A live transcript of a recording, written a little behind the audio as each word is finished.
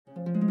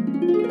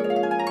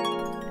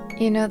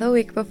You know, the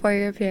week before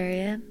your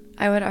period,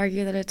 I would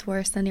argue that it's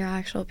worse than your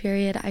actual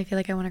period. I feel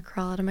like I want to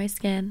crawl out of my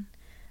skin.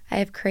 I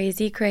have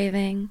crazy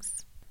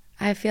cravings.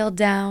 I feel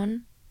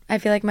down. I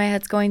feel like my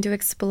head's going to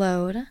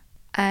explode.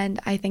 And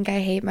I think I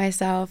hate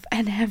myself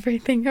and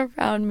everything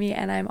around me,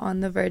 and I'm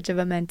on the verge of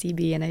a mentee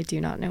B, and I do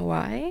not know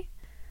why.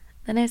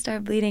 Then I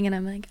start bleeding, and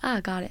I'm like,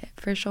 got it,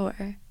 for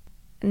sure.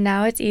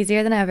 Now it's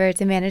easier than ever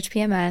to manage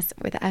PMS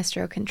with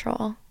Estro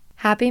Control.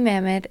 Happy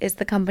Mammoth is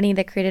the company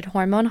that created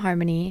Hormone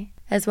Harmony,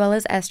 as well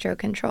as Estro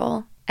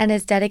Control, and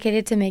is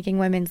dedicated to making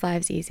women's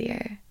lives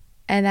easier.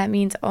 And that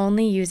means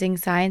only using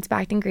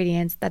science-backed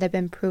ingredients that have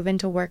been proven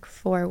to work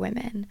for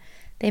women.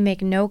 They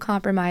make no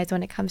compromise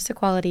when it comes to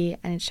quality,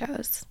 and it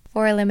shows.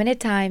 For a limited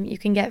time, you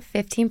can get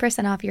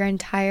 15% off your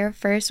entire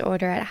first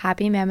order at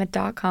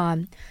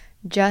happymammoth.com.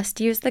 Just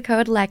use the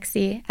code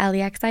LEXIE,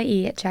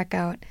 L-E-X-I-E, at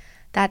checkout.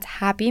 That's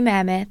Happy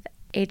Mammoth,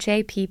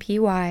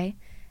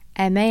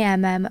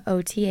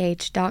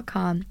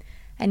 HappyMammoth.com,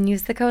 and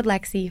use the code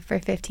LEXIE for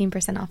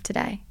 15% off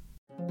today.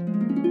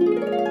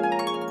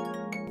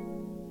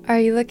 Are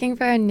you looking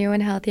for a new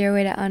and healthier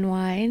way to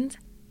unwind?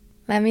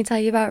 Let me tell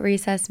you about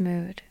Recess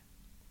Mood.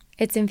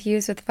 It's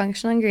infused with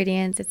functional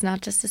ingredients. It's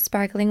not just a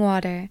sparkling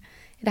water.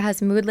 It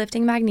has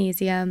mood-lifting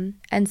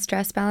magnesium and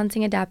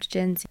stress-balancing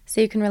adaptogens,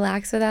 so you can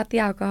relax without the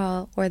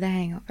alcohol or the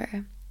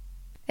hangover.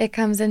 It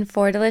comes in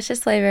 4 delicious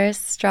flavors: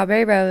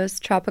 strawberry rose,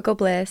 tropical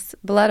bliss,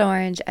 blood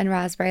orange, and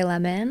raspberry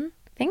lemon.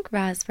 I think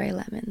raspberry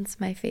lemon's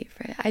my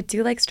favorite. I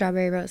do like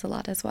strawberry rose a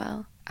lot as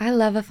well. I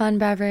love a fun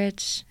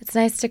beverage. It's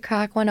nice to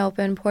crack one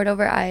open, pour it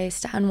over ice,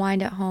 to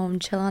unwind at home,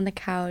 chill on the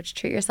couch,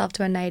 treat yourself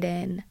to a night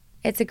in.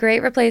 It's a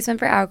great replacement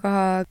for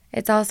alcohol.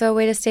 It's also a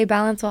way to stay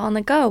balanced while on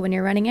the go when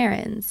you're running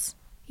errands.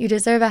 You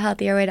deserve a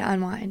healthier way to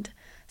unwind.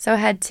 So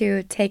head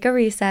to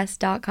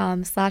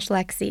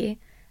takearecess.com/Lexi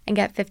and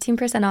get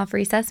 15% off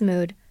Recess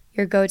Mood,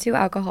 your go-to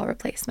alcohol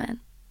replacement.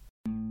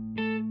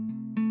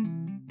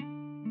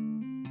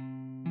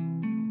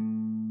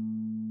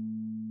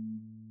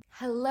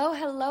 Hello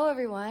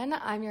everyone.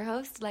 I'm your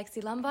host,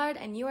 Lexi Lombard,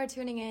 and you are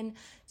tuning in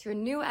to a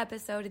new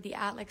episode of the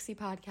At Lexi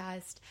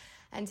podcast.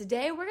 And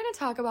today we're going to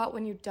talk about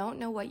when you don't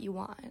know what you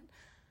want.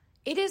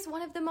 It is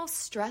one of the most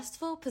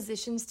stressful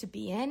positions to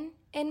be in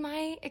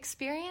my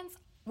experience.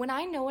 When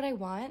I know what I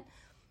want,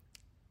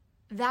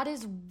 that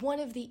is one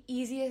of the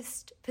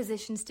easiest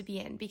positions to be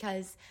in,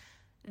 because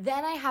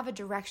then I have a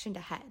direction to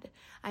head.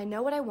 I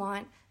know what I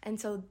want, and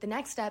so the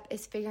next step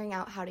is figuring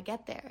out how to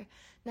get there.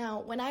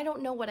 Now, when I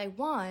don't know what I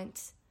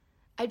want,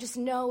 I just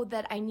know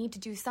that I need to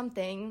do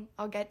something.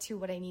 I'll get to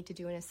what I need to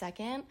do in a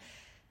second.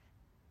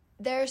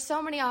 There are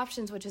so many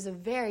options, which is a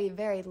very,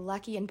 very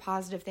lucky and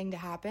positive thing to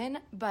happen.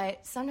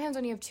 But sometimes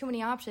when you have too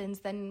many options,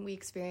 then we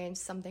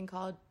experience something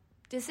called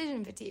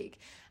decision fatigue,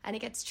 and it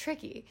gets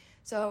tricky.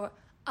 So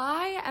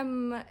I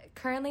am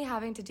currently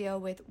having to deal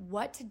with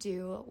what to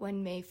do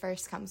when May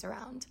 1st comes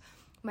around.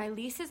 My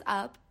lease is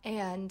up,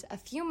 and a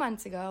few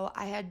months ago,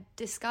 I had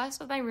discussed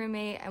with my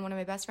roommate and one of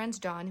my best friends,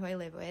 John, who I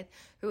live with,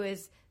 who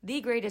is the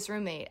greatest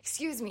roommate.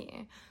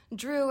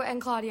 Drew and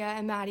Claudia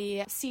and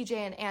Maddie, CJ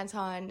and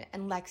Anton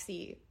and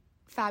Lexi,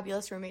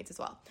 fabulous roommates as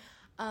well.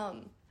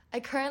 I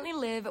currently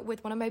live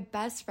with one of my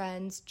best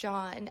friends,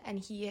 John, and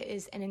he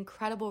is an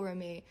incredible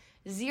roommate.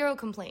 0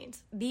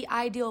 complaints. The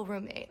ideal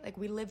roommate. Like,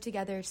 we live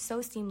together so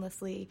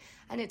seamlessly,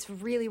 and it's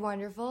really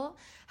wonderful.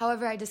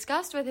 However, I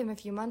discussed with him a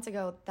few months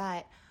ago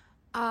that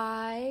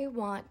I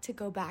want to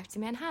go back to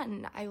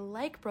Manhattan. I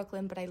like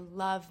Brooklyn, but I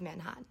love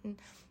Manhattan,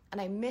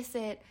 and I miss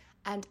it.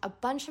 And a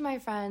bunch of my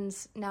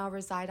friends now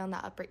reside on the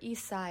Upper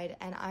East Side,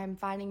 and I'm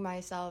finding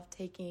myself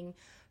taking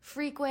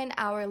frequent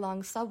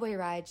hour-long subway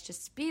rides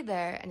just to be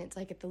there. And it's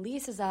like, if the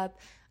lease is up,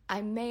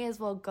 I may as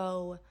well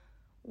go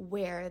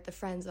where the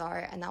friends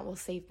are, and that will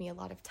save me a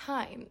lot of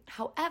time.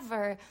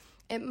 However,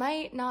 it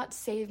might not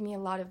save me a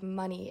lot of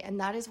money, and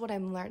that is what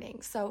I'm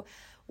learning. So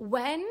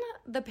when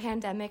the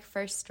pandemic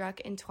first struck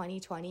in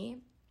 2020,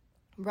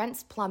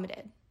 rents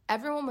plummeted.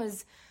 Everyone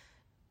was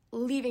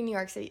leaving New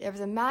York City. There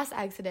was a mass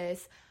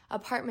exodus.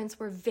 Apartments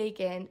were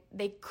vacant.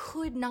 They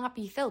could not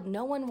be filled.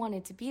 No one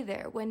wanted to be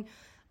there. When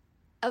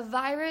a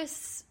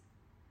virus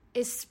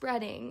is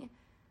spreading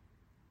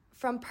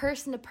from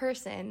person to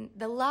person,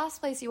 the last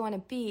place you want to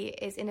be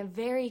is in a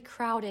very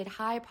crowded,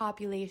 high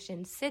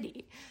population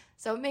city.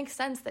 So it makes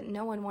sense that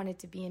no one wanted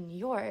to be in New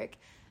York.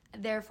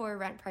 Therefore,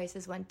 rent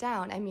prices went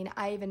down. I mean,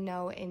 I even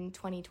know in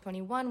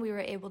 2021, we were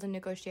able to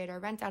negotiate our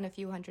rent down a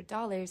few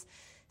 $100s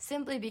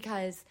simply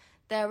because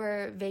there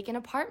were vacant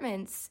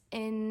apartments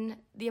in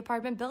the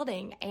apartment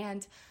building,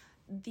 and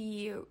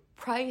the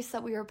price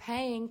that we were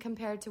paying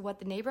compared to what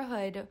the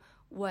neighborhood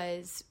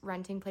was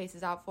renting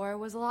places out for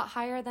was a lot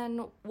higher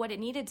than what it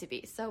needed to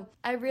be. So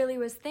I really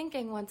was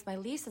thinking, once my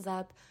lease is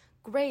up,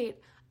 great,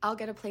 I'll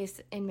get a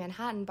place in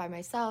Manhattan by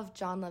myself.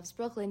 John loves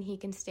Brooklyn. He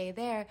can stay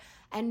there.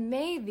 And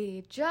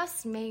maybe,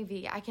 just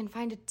maybe, I can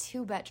find a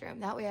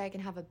 2-bedroom. That way I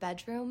can have a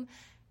bedroom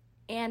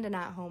and an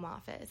at-home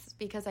office,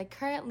 because I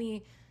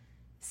currently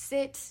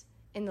sit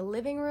in the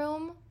living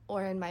room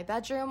or in my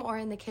bedroom or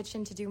in the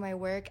kitchen to do my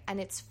work, and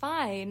it's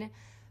fine.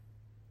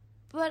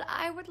 but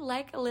I would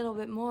like a little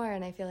bit more,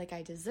 and I feel like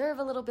I deserve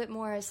a little bit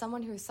more. As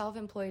someone who's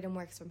self-employed and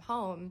works from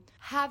home,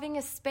 having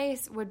a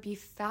space would be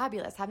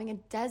fabulous. Having a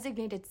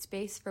designated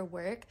space for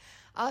work,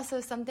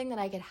 also something that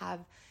I could have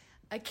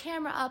a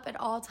camera up at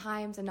all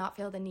times and not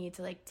feel the need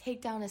to like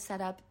take down a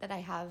setup that I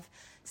have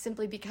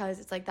simply because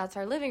it's like that's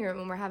our living room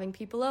when we're having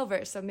people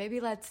over. So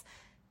maybe let's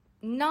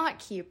not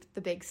keep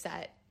the big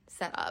set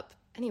up.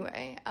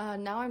 Anyway,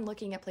 now I'm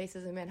looking at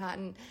places in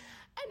Manhattan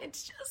and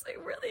it's just like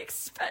really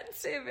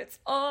expensive. It's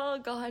all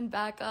gone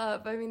back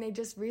up. I mean, they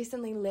just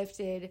recently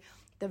lifted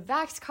the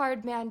Vax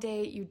card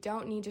mandate. You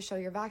don't need to show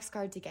your Vax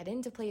card to get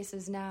into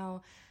places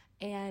now.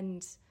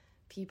 And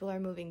people are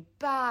moving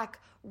back.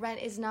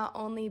 Rent is not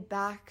only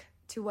back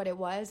to what it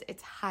was,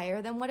 it's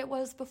higher than what it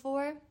was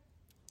before.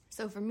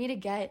 So for me to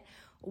get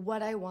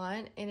what I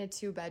want in a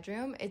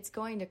 2-bedroom, it's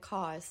going to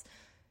cost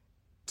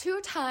 2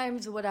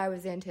 times what I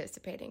was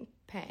anticipating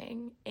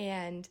paying.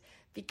 And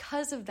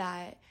because of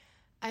that,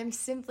 I'm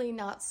simply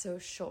not so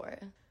sure.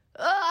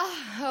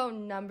 Oh,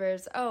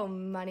 numbers. Oh,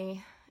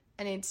 money.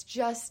 And it's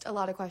just a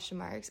lot of question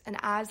marks. And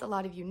as a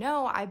lot of you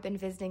know, I've been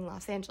visiting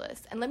Los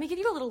Angeles. And let me give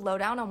you a little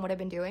lowdown on what I've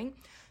been doing.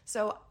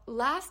 So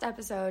last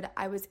episode,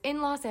 I was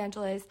in Los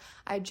Angeles.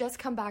 I had just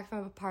come back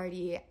from a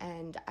party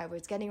and I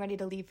was getting ready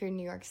to leave for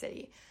New York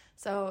City.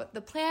 So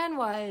the plan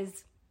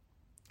was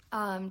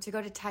to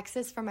go to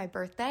Texas for my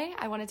birthday.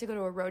 I wanted to go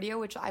to a rodeo,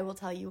 which I will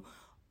tell you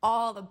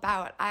all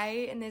about.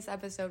 In this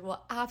episode,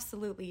 will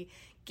absolutely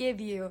give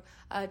you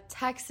a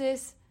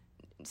Texas,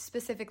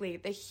 specifically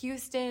the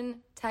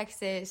Houston,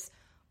 Texas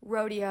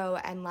rodeo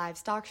and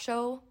livestock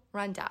show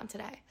rundown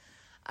today.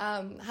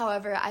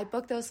 However, I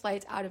booked those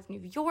flights out of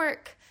New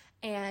York,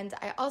 and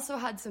I also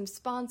had some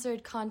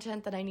sponsored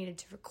content that I needed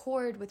to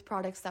record with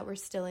products that were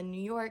still in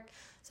New York.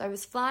 So I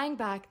was flying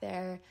back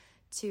there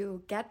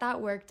to get that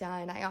work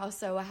done. I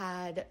also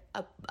had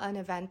an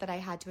event that I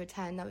had to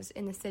attend that was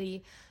in the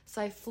city.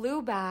 So I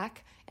flew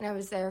back and I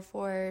was there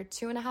for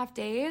 2.5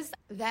 days.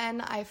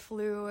 Then I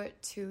flew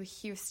to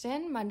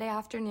Houston Monday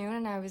afternoon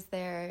and I was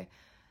there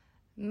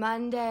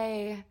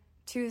Monday,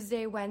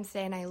 Tuesday,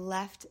 Wednesday, and I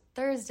left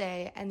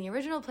Thursday. And the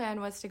original plan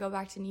was to go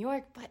back to New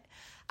York, but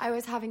I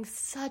was having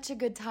such a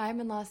good time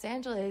in Los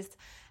Angeles.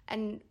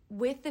 And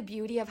with the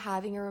beauty of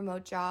having a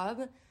remote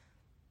job,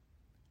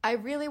 I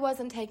really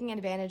wasn't taking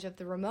advantage of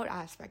the remote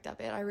aspect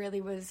of it. I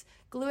really was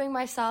gluing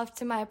myself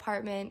to my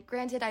apartment.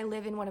 Granted, I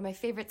live in one of my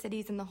favorite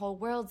cities in the whole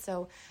world,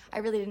 so I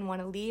really didn't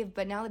want to leave.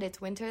 But now that it's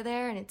winter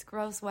there and it's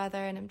gross weather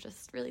and I'm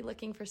just really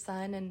looking for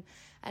sun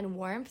and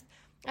warmth,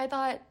 I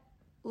thought,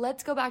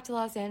 let's go back to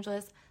Los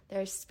Angeles.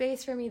 There's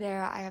space for me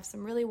there. I have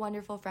some really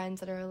wonderful friends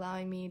that are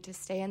allowing me to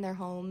stay in their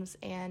homes,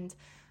 and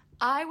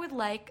I would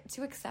like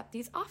to accept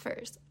these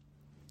offers.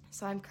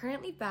 So I'm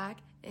currently back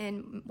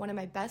in one of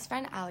my best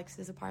friend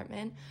Alex's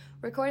apartment,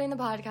 recording the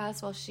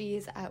podcast while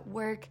she's at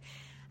work,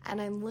 and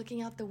I'm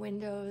looking out the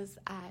windows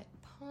at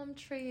palm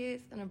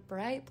trees and a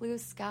bright blue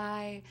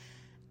sky,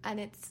 and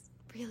it's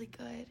really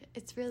good.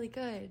 It's really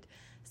good.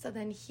 So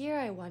then here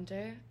I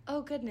wonder,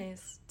 oh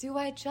goodness, do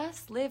I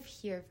just live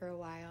here for a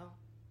while?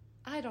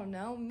 I don't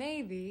know,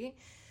 maybe.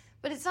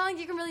 But it's not like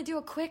you can really do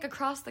a quick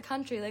across the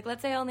country. Like,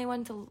 let's say I only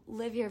wanted to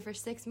live here for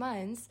 6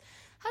 months.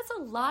 That's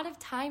a lot of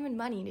time and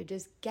money to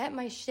just get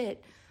my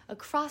shit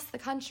across the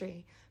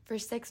country for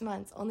 6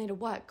 months, only to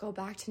what? Go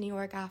back to New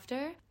York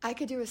after? I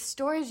could do a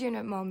storage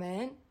unit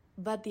moment,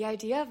 but the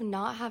idea of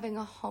not having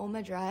a home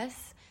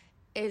address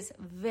is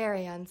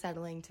very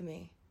unsettling to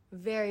me.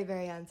 Very,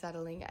 very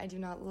unsettling. I do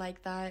not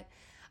like that.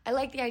 I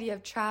like the idea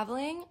of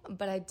traveling,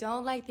 but I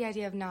don't like the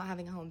idea of not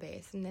having a home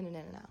base.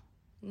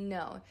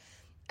 No.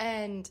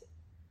 And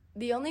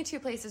the only 2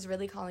 places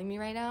really calling me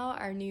right now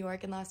are New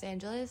York and Los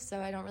Angeles, so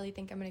I don't really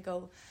think I'm going to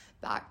go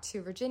back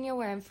to Virginia,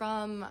 where I'm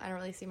from. I don't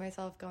really see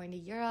myself going to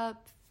Europe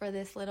for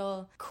this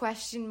little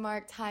question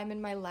mark time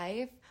in my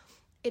life.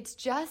 It's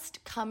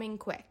just coming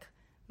quick.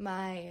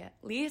 My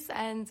lease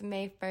ends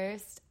May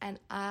 1st, and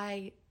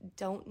I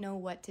don't know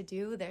what to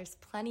do. There's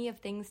plenty of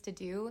things to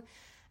do,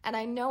 and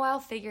I know I'll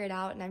figure it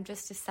out, and I'm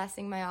just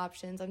assessing my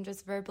options. I'm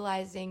just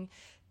verbalizing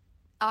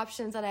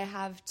options that I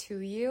have to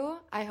you.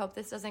 I hope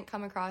this doesn't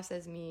come across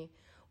as me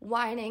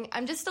whining.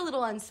 I'm just a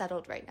little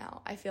unsettled right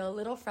now. I feel a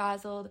little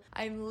frazzled.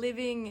 I'm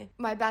living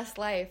my best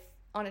life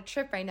on a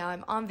trip right now.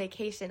 I'm on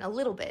vacation a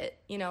little bit.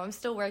 You know, I'm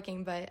still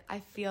working, but I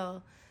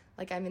feel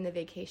like I'm in the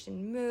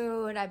vacation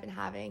mood. I've been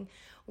having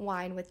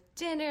wine with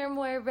dinner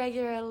more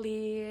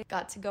regularly.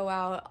 Got to go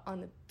out on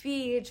the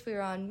beach. We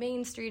were on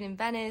Main Street in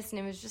Venice, and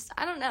it was just,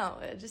 I don't know,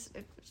 it was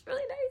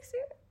really nice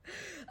here.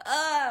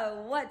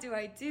 What do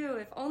I do?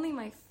 If only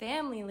my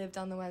family lived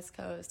on the West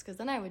Coast, because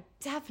then I would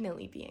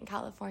definitely be in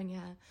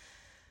California.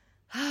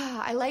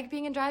 I like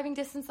being in driving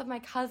distance of my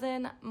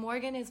cousin.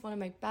 Morgan is one of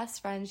my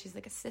best friends. She's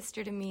like a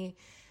sister to me,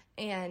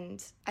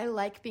 and I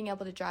like being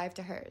able to drive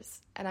to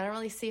hers. And I don't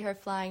really see her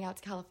flying out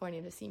to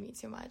California to see me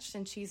too much,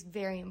 and she's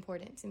very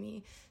important to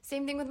me.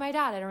 Same thing with my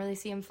dad. I don't really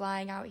see him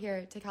flying out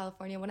here to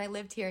California. When I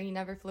lived here, he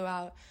never flew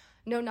out.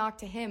 No knock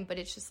to him, but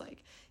it's just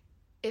like,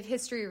 if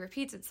history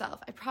repeats itself,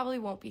 I probably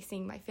won't be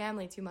seeing my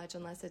family too much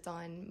unless it's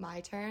on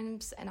my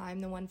terms and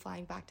I'm the one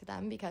flying back to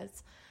them,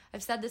 because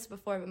I've said this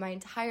before, but my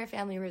entire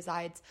family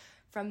resides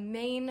from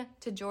Maine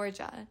to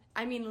Georgia.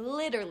 I mean,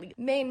 literally,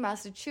 Maine,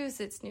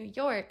 Massachusetts, New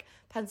York,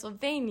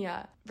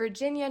 Pennsylvania,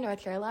 Virginia,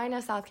 North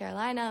Carolina, South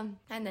Carolina,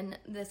 and then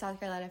the South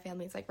Carolina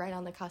family is like right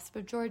on the cusp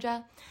of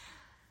Georgia.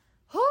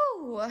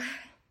 Whoo!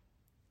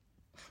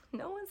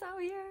 No one's out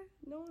here.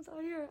 No one's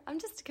out here. I'm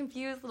just a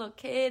confused little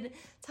kid.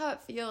 That's how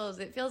it feels.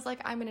 It feels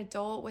like I'm an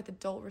adult with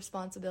adult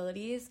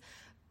responsibilities,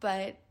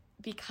 but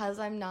because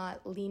I'm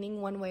not leaning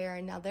one way or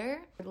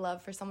another, I'd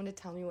love for someone to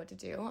tell me what to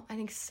do. I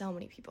think so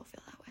many people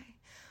feel that way.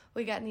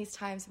 We get in these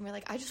times and we're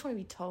like, I just want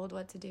to be told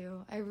what to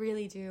do. I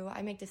really do.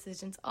 I make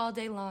decisions all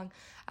day long.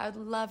 I would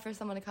love for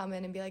someone to come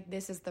in and be like,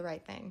 this is the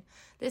right thing.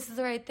 This is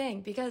the right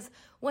thing. Because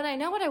when I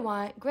know what I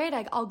want, great,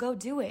 I'll go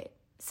do it.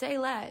 Say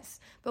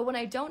less. But when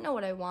I don't know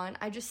what I want,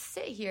 I just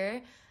sit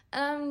here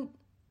and I'm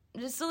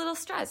just a little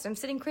stressed. I'm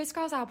sitting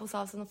crisscross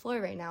applesauce on the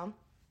floor right now,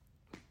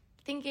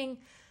 thinking,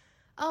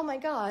 oh my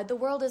God, the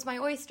world is my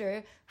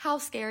oyster. How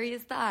scary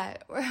is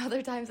that? Or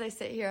other times I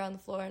sit here on the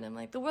floor and I'm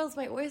like, the world's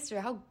my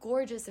oyster. How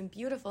gorgeous and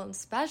beautiful and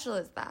special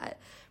is that?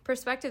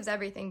 Perspective's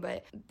everything,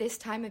 but this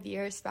time of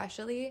year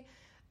especially,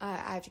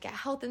 I have to get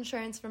health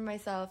insurance for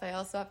myself. I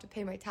also have to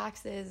pay my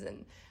taxes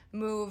and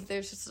move.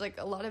 There's just like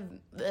a lot of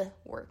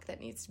work that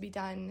needs to be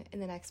done in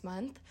the next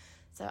month.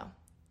 So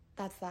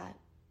that's that.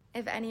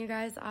 If any of you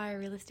guys are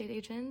real estate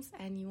agents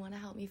and you want to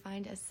help me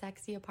find a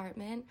sexy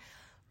apartment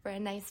for a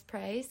nice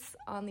price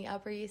on the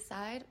Upper East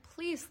Side,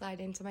 please slide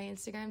into my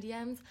Instagram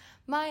DMs.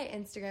 My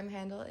Instagram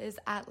handle is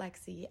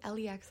 @Lexie,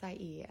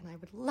 Lexie, and I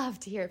would love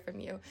to hear from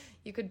you.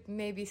 You could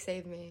maybe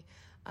save me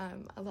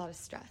a lot of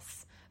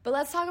stress. But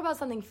let's talk about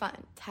something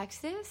fun.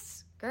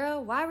 Texas?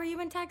 Girl, why were you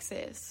in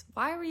Texas?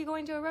 Why were you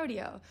going to a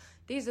rodeo?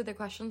 These are the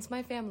questions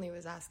my family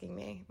was asking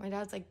me. My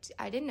dad's like,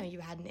 I didn't know you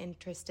had an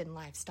interest in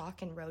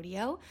livestock and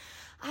rodeo.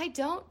 I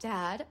don't,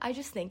 Dad. I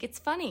just think it's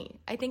funny.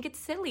 I think it's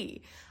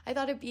silly. I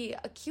thought it'd be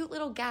a cute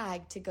little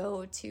gag to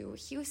go to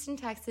Houston,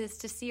 Texas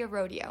to see a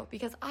rodeo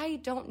because I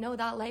don't know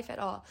that life at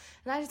all.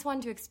 And I just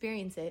wanted to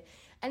experience it.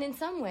 And in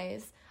some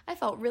ways, I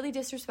felt really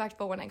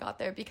disrespectful when I got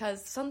there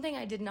because something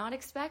I did not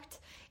expect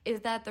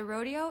is that the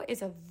rodeo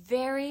is a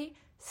very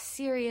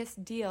serious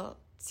deal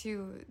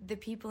to the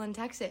people in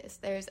Texas.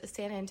 There's a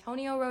San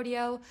Antonio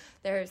rodeo,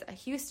 there's a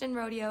Houston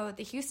rodeo.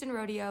 The Houston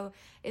rodeo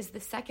is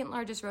the second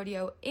largest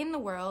rodeo in the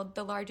world,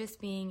 the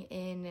largest being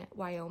in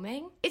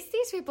Wyoming. It's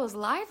these people's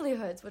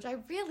livelihoods, which I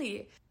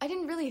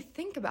didn't really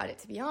think about it,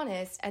 to be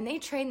honest. And they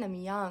train them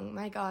young.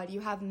 My God, you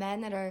have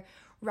men that are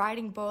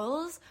riding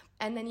bulls,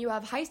 and then you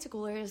have high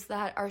schoolers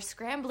that are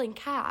scrambling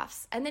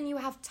calves, and then you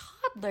have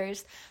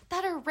toddlers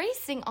that are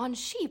racing on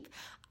sheep.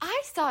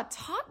 I saw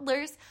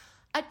toddlers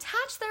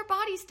attach their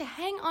bodies to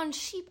hang on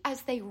sheep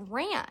as they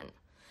ran.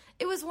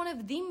 It was one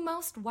of the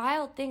most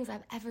wild things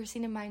I've ever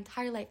seen in my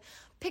entire life.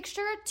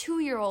 Picture a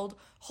 2-year-old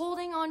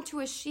holding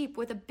onto a sheep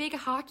with a big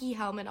hockey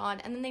helmet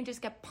on, and then they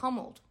just get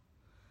pummeled.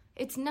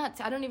 It's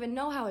nuts. I don't even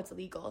know how it's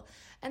legal.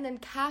 And then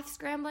calf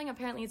scrambling,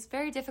 apparently it's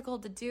very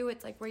difficult to do.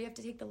 It's like where you have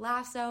to take the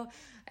lasso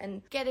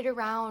and get it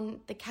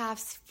around the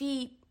calf's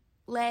feet,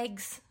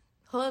 legs,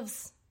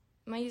 hooves.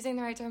 Am I using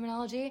the right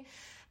terminology?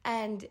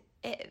 And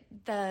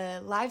the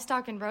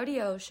Livestock and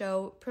Rodeo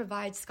show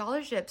provides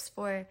scholarships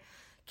for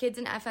kids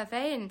in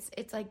FFA, and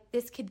it's like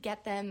this could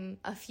get them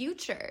a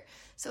future.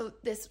 So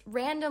this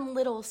random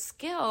little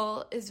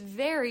skill is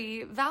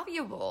very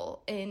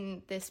valuable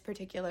in this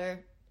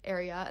particular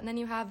area. And then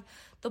you have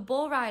the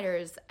bull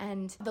riders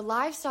and the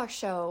livestock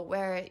show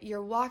where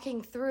you're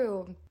walking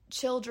through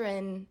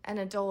children and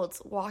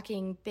adults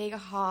walking big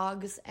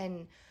hogs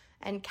and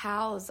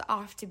cows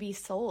off to be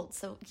sold.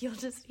 So you'll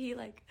just be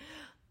like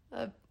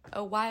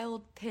a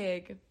wild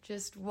pig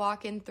just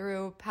walking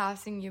through,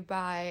 passing you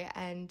by,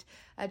 and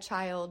a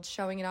child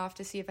showing it off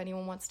to see if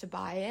anyone wants to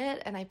buy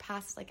it. And I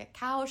passed like a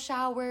cow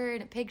shower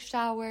and a pig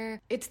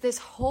shower. It's this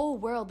whole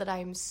world that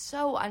I'm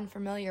so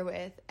unfamiliar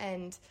with.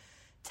 And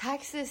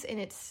Texas in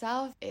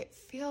itself, it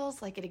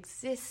feels like it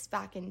exists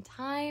back in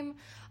time.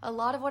 A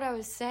lot of what I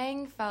was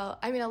seeing felt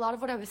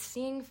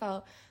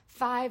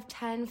 5,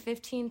 10,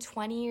 15,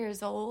 20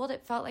 years old.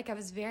 It felt like I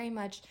was very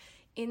much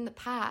in the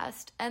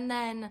past. And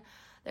then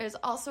there's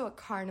also a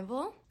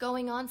carnival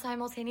going on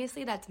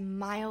simultaneously that's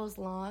miles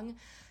long,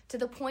 to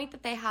the point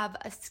that they have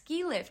a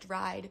ski lift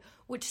ride,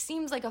 which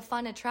seems like a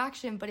fun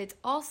attraction, but it's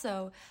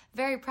also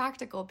very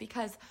practical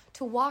because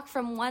to walk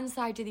from one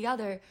side to the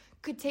other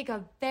could take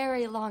a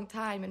very long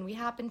time. And we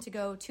happened to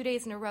go 2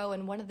 days in a row,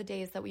 and one of the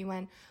days that we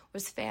went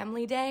was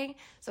family day,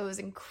 so it was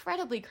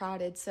incredibly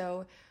crowded.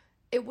 So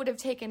it would have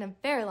taken a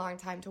very long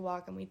time to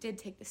walk, and we did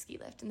take the ski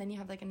lift, and then you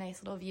have like a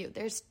nice little view.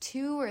 There's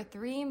 2 or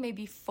 3,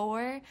 maybe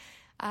 4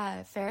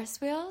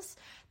 Ferris wheels.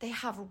 They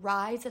have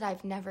rides that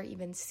I've never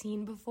even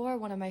seen before.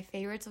 One of my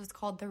favorites was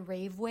called the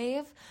Rave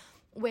Wave,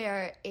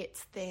 where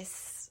it's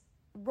this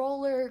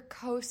roller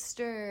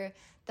coaster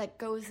that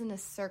goes in a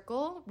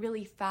circle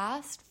really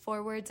fast,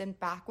 forwards and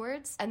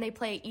backwards, and they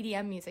play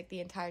EDM music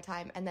the entire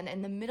time. And then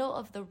in the middle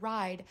of the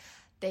ride,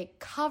 They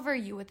cover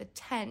you with a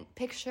tent.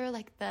 Picture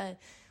like the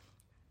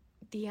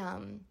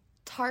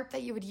tarp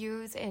that you would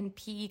use in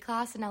PE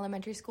class in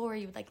elementary school, where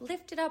you would like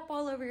lift it up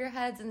all over your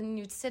heads and then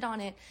you'd sit on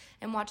it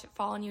and watch it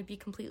fall and you'd be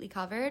completely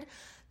covered.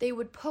 They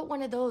would put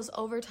one of those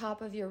over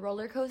top of your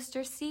roller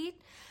coaster seat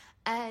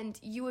and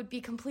you would be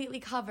completely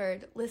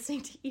covered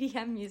listening to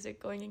EDM music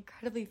going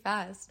incredibly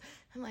fast.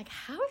 I'm like,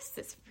 how is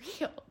this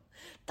real?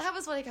 That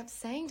was what I kept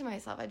saying to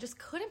myself. I just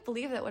couldn't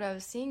believe that what I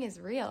was seeing is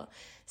real.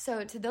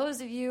 So to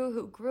those of you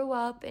who grew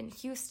up in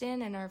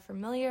Houston and are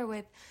familiar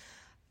with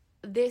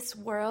this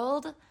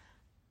world,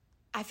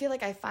 I feel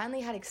like I finally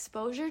had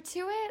exposure to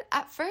it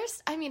at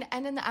first. And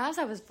then as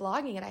I was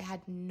vlogging it, I had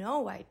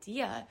no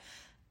idea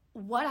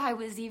what I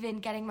was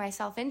even getting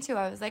myself into.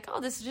 I was like, oh,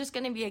 this is just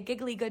going to be a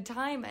giggly good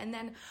time. And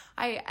then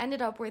I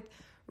ended up with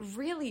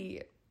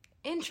really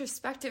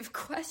introspective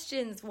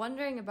questions,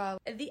 wondering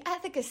about the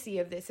efficacy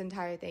of this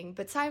entire thing,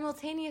 but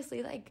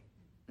simultaneously, like,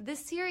 the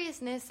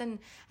seriousness and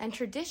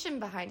tradition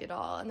behind it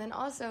all. And then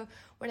also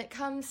when it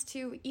comes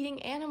to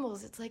eating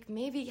animals, it's like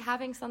maybe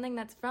having something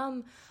that's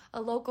from a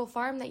local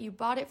farm, that you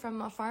bought it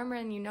from a farmer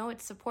and you know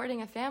it's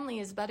supporting a family,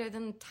 is better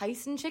than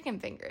Tyson chicken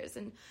fingers.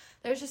 And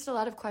there's just a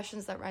lot of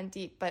questions that run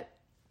deep. But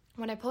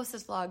when I post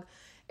this vlog,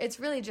 it's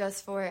really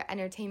just for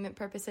entertainment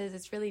purposes.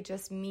 It's really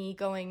just me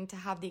going to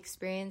have the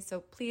experience.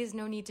 So please,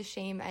 no need to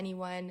shame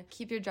anyone.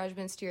 Keep your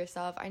judgments to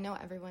yourself. I know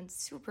everyone's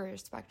super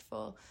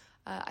respectful.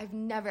 I've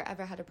never,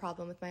 ever had a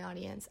problem with my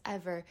audience,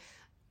 ever.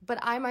 But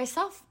I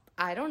myself,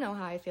 I don't know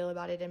how I feel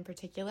about it in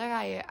particular.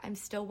 I'm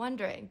still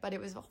wondering. But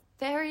it was a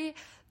very,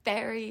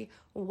 very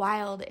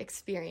wild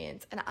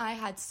experience. And I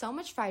had so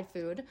much fried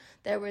food.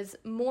 There was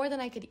more than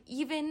I could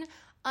even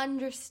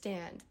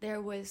understand. There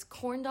was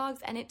corn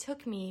dogs, and it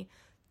took me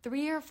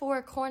 3 or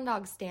 4 corn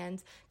dog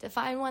stands to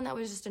find one that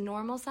was just a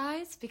normal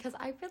size, because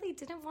I really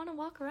didn't want to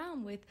walk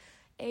around with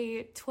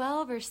a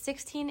 12 or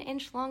 16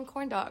 inch long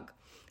corn dog.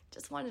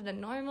 Just wanted a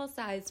normal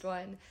sized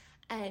one.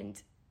 And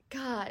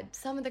God,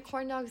 some of the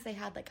corn dogs, they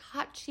had like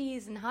hot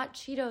cheese and hot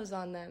Cheetos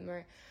on them,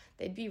 or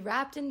they'd be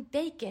wrapped in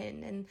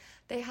bacon, and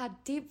they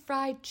had deep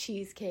fried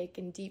cheesecake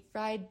and deep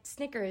fried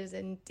Snickers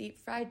and deep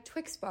fried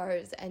Twix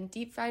bars and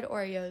deep fried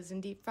Oreos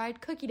and deep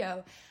fried cookie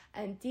dough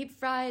and deep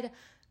fried,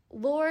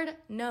 Lord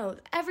knows,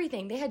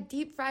 everything. They had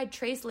deep fried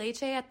tres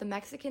leche at the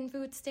Mexican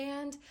food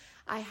stand.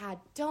 I had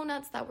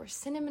donuts that were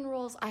cinnamon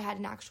rolls. I had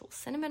an actual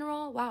cinnamon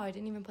roll. Wow, I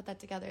didn't even put that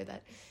together,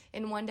 that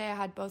in one day I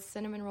had both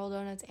cinnamon roll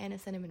donuts and a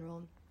cinnamon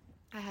roll.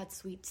 I had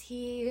sweet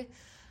tea.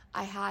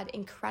 I had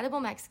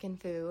incredible Mexican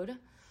food.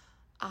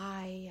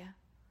 I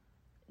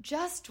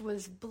just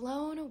was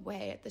blown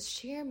away at the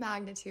sheer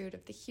magnitude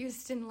of the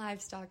Houston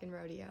Livestock and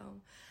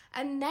Rodeo.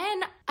 And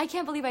then, I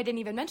can't believe I didn't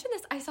even mention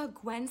this, I saw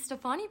Gwen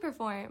Stefani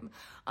perform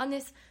on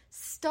this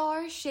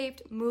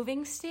star-shaped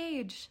moving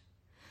stage.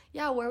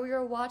 Yeah, where we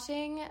were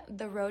watching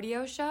the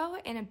rodeo show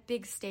in a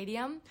big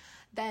stadium,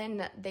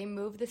 then they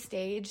move the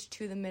stage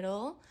to the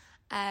middle,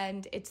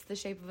 and it's the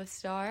shape of a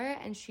star,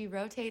 and she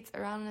rotates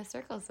around in a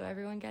circle so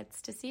everyone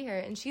gets to see her,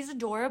 and she's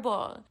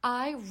adorable.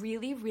 I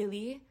really,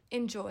 really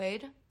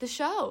enjoyed the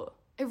show.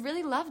 I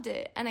really loved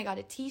it, and I got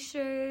a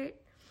t-shirt.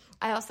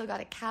 I also got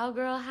a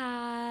cowgirl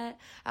hat.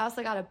 I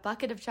also got a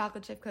bucket of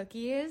chocolate chip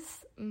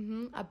cookies.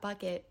 A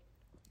bucket.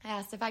 I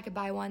asked if I could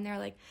buy one. They're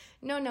like,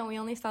 no, we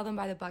only sell them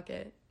by the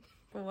bucket.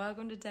 Well,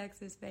 welcome to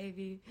Texas,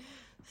 baby.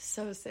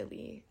 So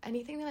silly.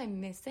 Anything that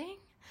I'm missing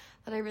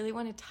that I really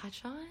want to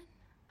touch on?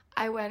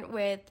 I went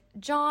with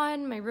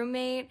John, my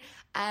roommate,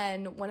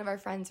 and one of our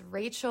friends,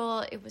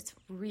 Rachel. It was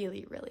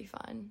really, really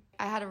fun.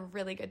 I had a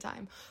really good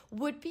time.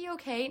 Would be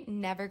okay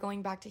never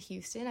going back to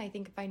Houston. I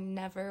think if I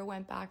never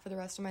went back for the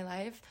rest of my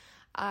life,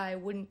 I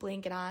wouldn't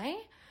blink an eye.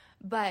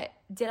 But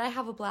did I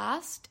have a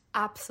blast?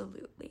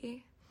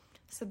 Absolutely.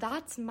 So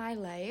that's my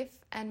life,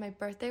 and my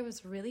birthday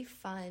was really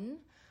fun.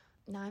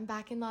 Now I'm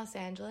back in Los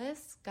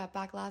Angeles, got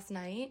back last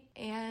night,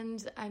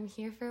 and I'm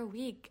here for a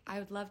week. I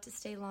would love to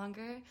stay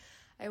longer.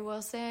 I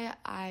will say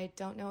I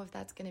don't know if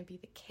that's going to be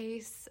the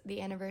case.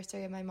 The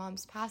anniversary of my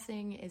mom's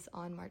passing is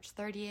on March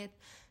 30th,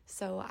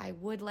 so I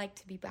would like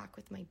to be back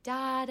with my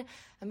dad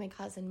and my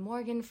cousin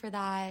Morgan for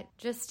that,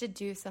 just to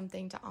do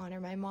something to honor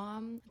my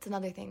mom. It's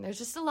another thing. There's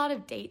just a lot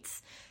of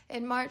dates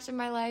in March in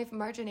my life,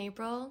 March and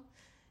April.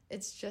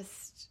 It's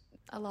just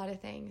a lot of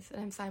things,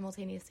 and I'm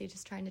simultaneously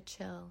just trying to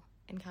chill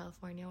in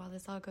California while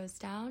this all goes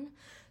down.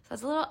 So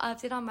that's a little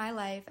update on my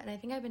life, and I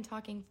think I've been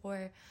talking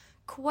for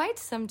quite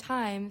some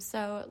time,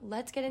 so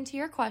let's get into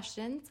your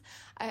questions.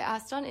 I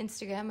asked on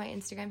Instagram. My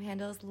Instagram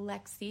handle is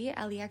Lexie,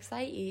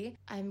 Lexie.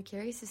 I'm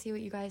curious to see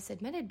what you guys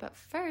submitted, but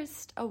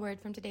first, a word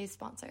from today's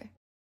sponsor.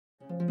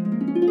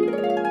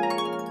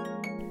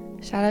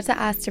 Shout out to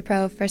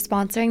Astapro for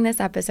sponsoring this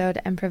episode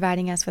and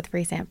providing us with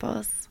free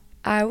samples.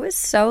 I was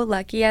so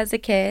lucky as a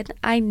kid.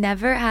 I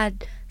never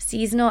had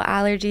seasonal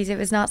allergies. It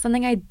was not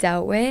something I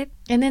dealt with.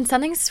 And then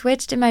something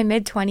switched in my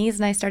mid-20s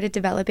and I started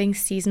developing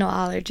seasonal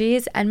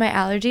allergies, and my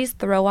allergies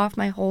throw off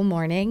my whole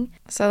morning.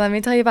 So let me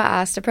tell you about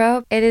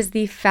Astepro. It is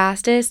the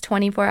fastest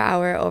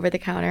 24-hour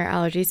over-the-counter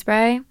allergy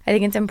spray. I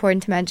think it's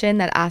important to mention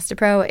that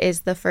Astepro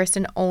is the first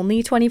and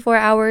only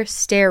 24-hour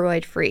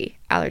steroid-free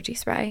allergy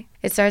spray.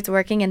 It starts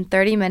working in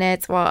 30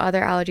 minutes while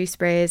other allergy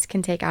sprays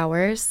can take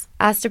hours.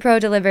 Astepro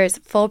delivers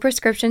full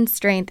prescription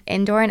strength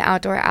indoor and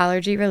outdoor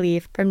allergy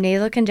relief from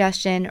nasal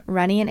congestion,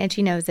 runny and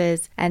itchy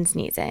noses, and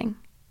sneezing.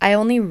 I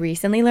only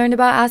recently learned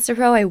about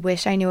Astepro. I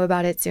wish I knew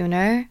about it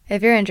sooner.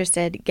 If you're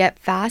interested, get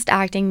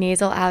fast-acting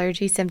nasal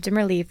allergy symptom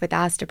relief with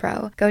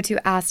Astepro. Go to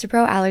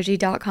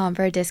asteproallergy.com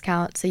for a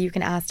discount so you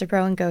can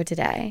Astepro and go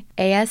today.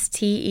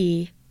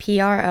 ASTEPRO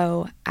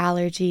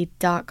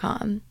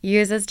allergy.com.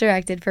 Use as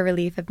directed for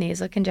relief of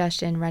nasal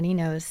congestion, runny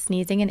nose,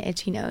 sneezing, and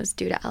itchy nose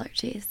due to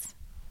allergies.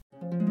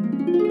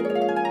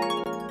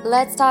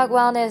 Let's talk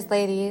wellness,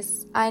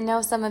 ladies. I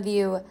know some of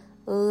you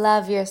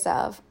love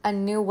yourself a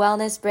new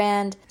wellness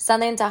brand,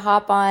 something to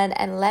hop on,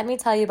 and let me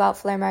tell you about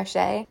Fleur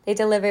Marché. They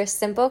deliver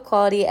simple,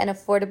 quality, and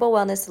affordable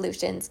wellness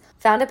solutions.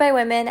 Founded by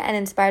women and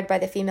inspired by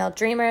the female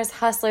dreamers,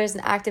 hustlers,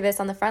 and activists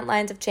on the front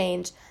lines of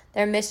change,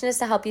 their mission is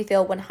to help you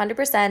feel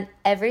 100%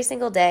 every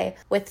single day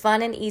with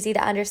fun and easy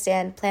to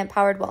understand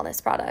plant-powered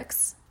wellness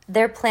products.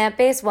 Their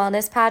plant-based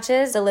wellness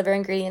patches deliver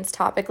ingredients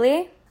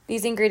topically.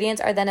 These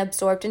ingredients are then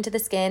absorbed into the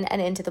skin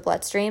and into the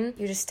bloodstream.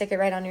 You just stick it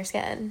right on your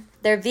skin.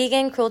 They're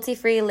vegan,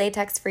 cruelty-free,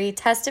 latex-free,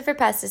 tested for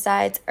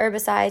pesticides,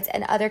 herbicides,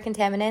 and other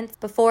contaminants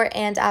before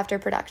and after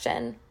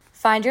production.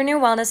 Find your new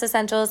wellness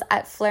essentials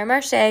at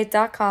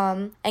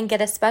fleurmarche.com and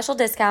get a special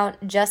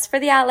discount just for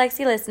the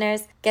Lexi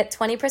listeners. Get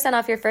 20%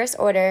 off your first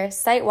order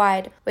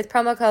site-wide with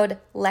promo code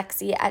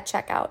LEXI at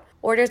checkout.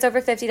 Orders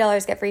over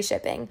 $50 get free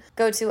shipping.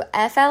 Go to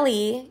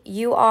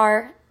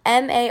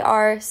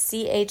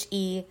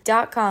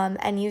FLEURMARCHE.com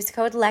and use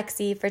code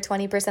LEXI for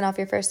 20% off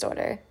your first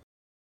order.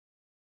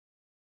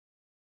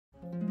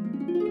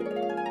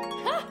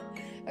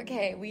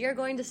 Okay, we are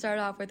going to start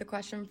off with a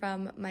question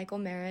from Michael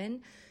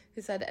Marin,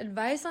 who said,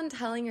 advice on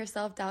telling your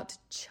self-doubt to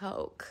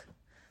choke.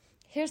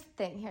 Here's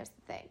the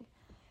thing.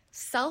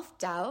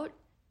 Self-doubt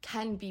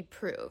can be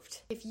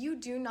proved. If you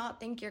do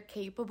not think you're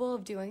capable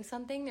of doing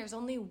something, there's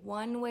only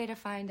one way to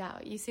find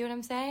out. You see what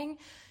I'm saying?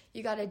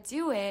 You got to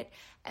do it,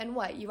 and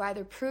you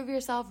either prove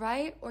yourself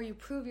right or you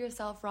prove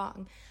yourself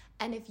wrong.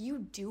 And if you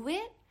do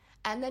it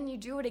and then you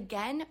do it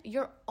again,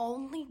 you're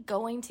only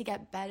going to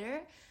get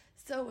better.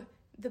 So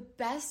the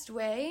best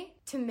way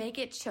to make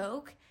it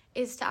choke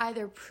is to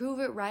either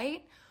prove it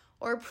right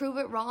or prove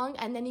it wrong,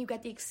 and then you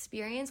get the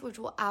experience, which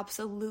will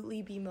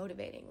absolutely be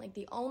motivating. Like,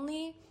 the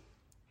only,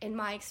 in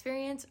my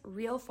experience,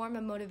 real form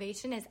of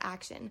motivation is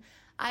action.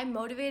 I'm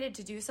motivated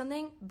to do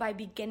something by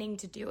beginning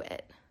to do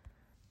it.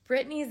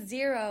 Brittany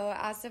Zero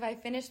asked if I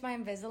finished my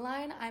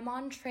Invisalign. I'm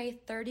on tray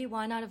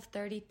 31 out of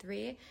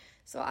 33,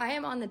 so I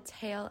am on the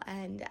tail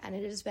end, and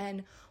it has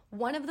been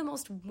one of the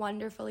most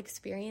wonderful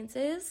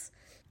experiences.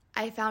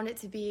 I found it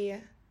to be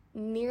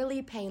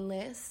nearly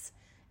painless,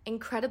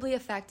 incredibly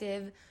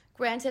effective.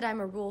 Granted, I'm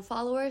a rule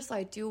follower, so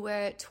I do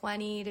wear it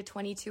 20 to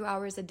 22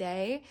 hours a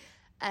day,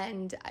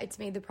 and it's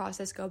made the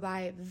process go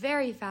by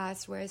very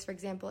fast. Whereas, for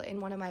example,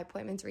 in one of my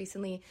appointments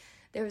recently,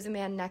 there was a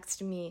man next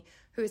to me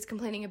who was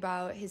complaining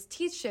about his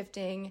teeth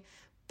shifting,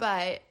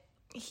 but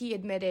he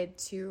admitted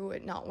to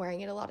not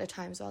wearing it a lot of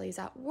times while he's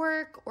at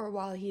work or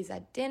while he's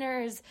at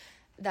dinners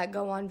that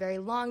go on very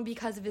long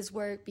because of his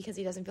work, because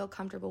he doesn't feel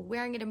comfortable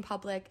wearing it in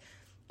public.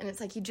 And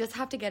it's like, you just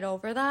have to get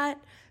over that,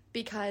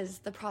 because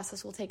the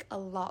process will take a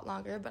lot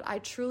longer. But I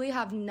truly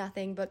have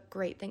nothing but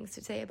great things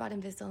to say about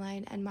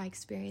Invisalign and my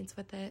experience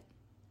with it.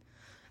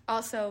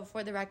 Also,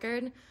 for the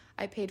record,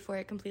 I paid for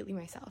it completely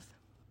myself.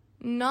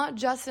 Not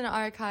Just an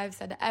Archive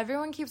said,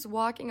 everyone keeps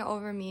walking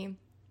over me,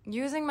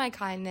 using my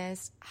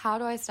kindness. How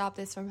do I stop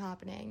this from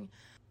happening?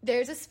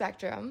 There's a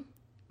spectrum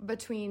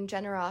between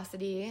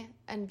generosity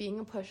and being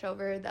a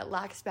pushover that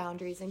lacks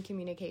boundaries and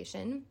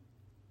communication.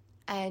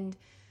 And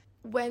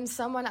when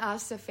someone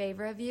asks a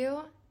favor of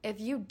you, if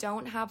you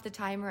don't have the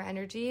time or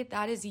energy,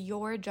 that is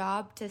your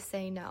job to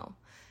say no.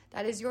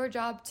 That is your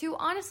job to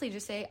honestly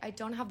just say, I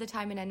don't have the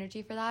time and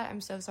energy for that.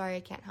 I'm so sorry, I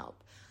can't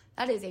help.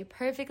 That is a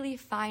perfectly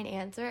fine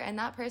answer, and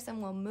that person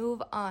will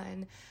move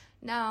on.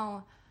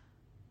 Now,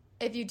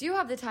 if you do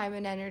have the time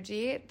and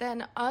energy,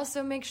 then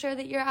also make sure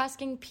that you're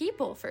asking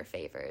people for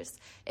favors.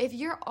 If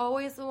you're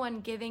always the one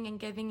giving and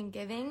giving and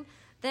giving,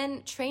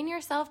 then train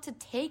yourself to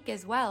take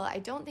as well. I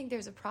don't think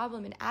there's a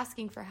problem in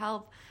asking for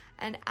help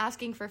and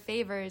asking for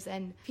favors,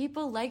 and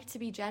people like to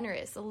be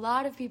generous. A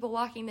lot of people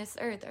walking this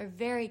earth are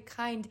very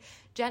kind,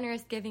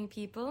 generous, giving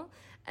people,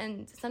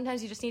 and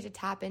sometimes you just need to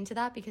tap into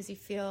that because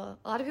a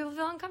lot of people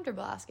feel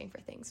uncomfortable asking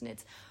for things, and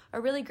it's a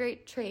really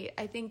great trait.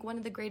 I think one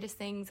of the greatest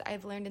things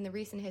I've learned in the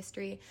recent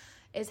history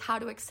is how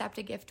to accept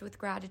a gift with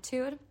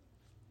gratitude.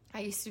 I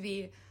used to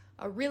be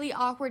a really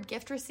awkward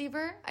gift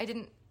receiver.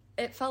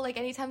 It felt like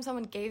anytime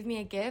someone gave me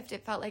a gift,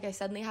 it felt like I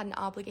suddenly had an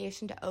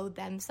obligation to owe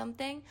them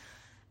something.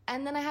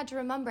 And then I had to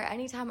remember,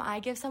 anytime I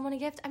give someone a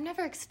gift, I'm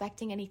never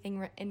expecting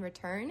anything in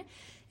return.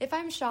 If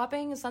I'm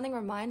shopping and something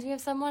reminds me of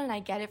someone and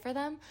I get it for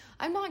them,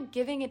 I'm not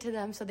giving it to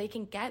them so they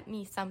can get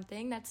me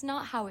something. That's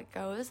not how it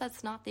goes.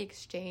 That's not the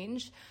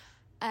exchange.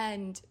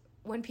 And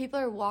when people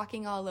are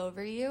walking all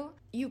over you,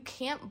 you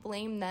can't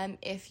blame them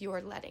if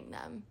you're letting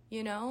them,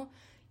 you know?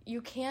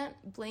 You can't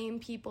blame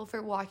people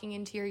for walking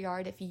into your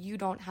yard if you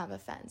don't have a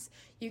fence.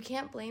 You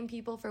can't blame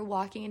people for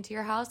walking into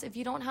your house if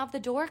you don't have the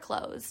door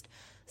closed.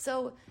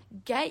 So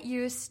get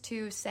used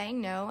to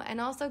saying no,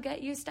 and also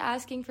get used to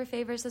asking for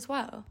favors as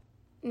well.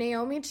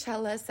 Naomi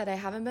Chella said, I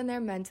haven't been there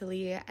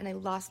mentally and I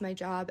lost my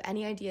job.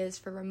 Any ideas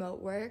for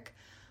remote work?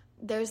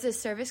 There's this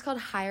service called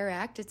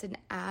HireAct. It's an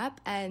app,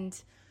 and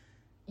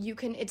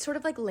it's sort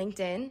of like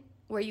LinkedIn,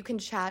 where you can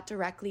chat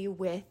directly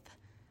with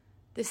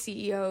the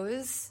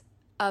CEOs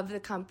of the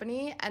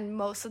company, and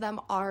most of them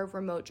are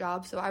remote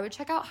jobs. So I would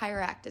check out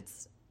HireAct.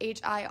 It's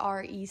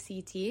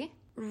HIRECT.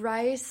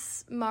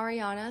 Rice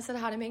Mariana said,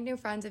 how to make new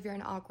friends if you're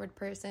an awkward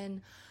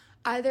person.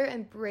 Either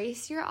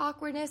embrace your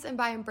awkwardness, and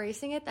by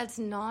embracing it, that's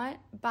not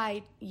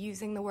by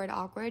using the word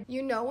awkward.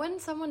 You know when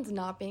someone's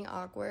not being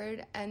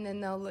awkward, and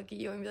then they'll look at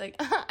you and be like,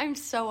 I'm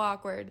so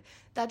awkward.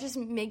 That just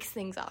makes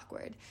things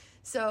awkward.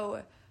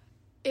 So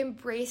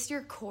embrace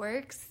your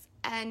quirks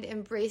and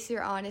embrace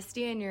your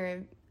honesty and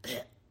your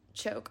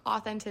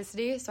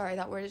authenticity. Sorry,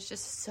 that word is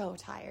just so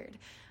tired.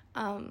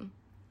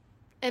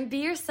 And be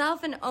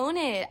yourself and own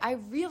it. I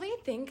really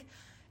think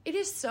it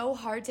is so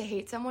hard to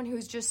hate someone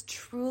who's just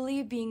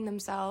truly being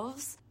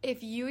themselves.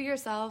 If you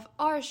yourself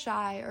are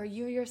shy or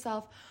you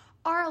yourself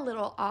are a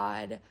little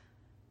odd,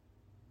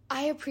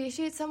 I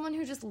appreciate someone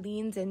who just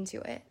leans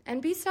into it.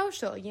 And be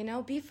social,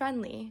 be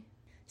friendly.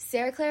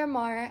 Sarah Claire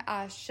Marr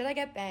asked, should I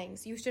get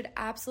bangs? You should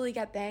absolutely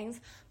get bangs,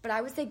 but I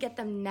would say get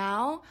them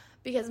now,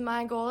 because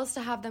my goal is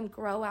to have them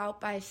grow out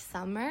by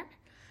summer.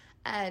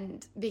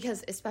 And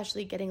because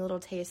especially getting a little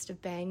taste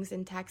of bangs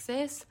in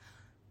Texas,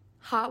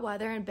 hot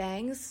weather and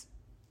bangs,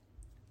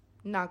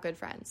 not good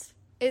friends.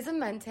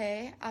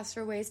 Isamente asked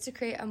for ways to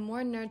create a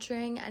more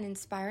nurturing and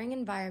inspiring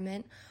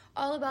environment,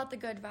 all about the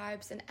good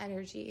vibes and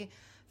energy.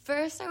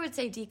 First, I would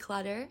say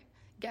declutter.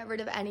 Get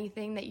rid of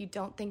anything that you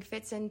don't think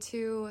fits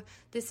into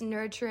this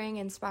nurturing,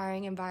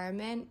 inspiring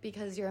environment,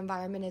 because your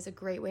environment is a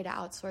great way to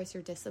outsource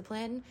your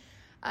discipline.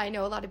 I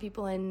know a lot of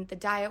people in the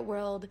diet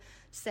world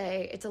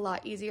say it's a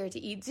lot easier to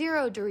eat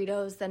 0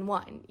 Doritos than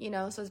 1,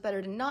 so it's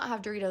better to not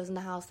have Doritos in the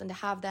house than to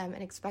have them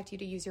and expect you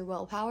to use your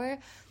willpower.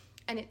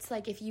 And it's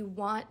like, if you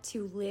want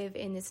to live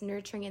in this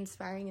nurturing,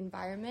 inspiring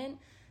environment,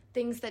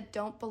 things that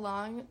don't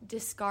belong,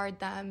 discard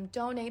them,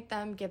 donate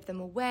them, give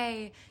them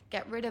away,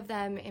 get rid of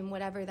them in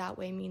whatever that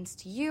way means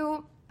to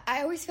you.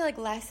 I always feel like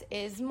less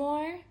is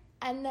more,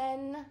 and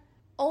then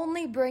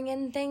only bring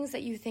in things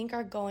that you think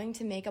are going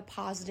to make a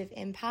positive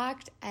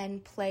impact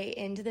and play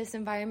into this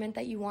environment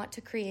that you want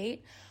to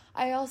create.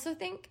 I also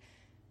think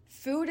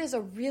food is a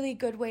really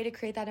good way to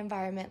create that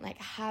environment, like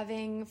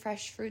having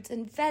fresh fruits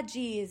and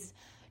veggies.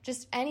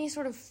 Just any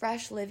sort of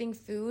fresh living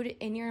food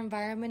in your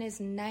environment is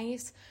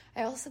nice.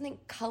 I also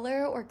think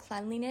color or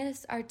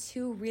cleanliness are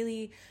 2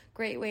 really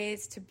great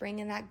ways to bring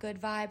in that good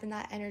vibe and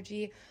that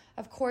energy.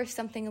 Of course,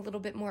 something a little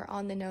bit more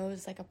on the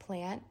nose, like a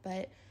plant,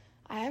 but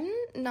I'm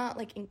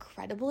not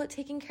incredible at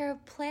taking care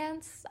of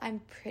plants. I'm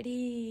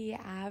pretty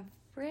average,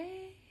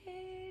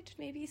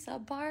 maybe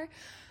subpar.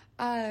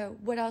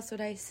 What else would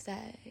I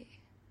say?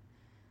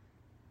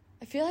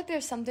 I feel like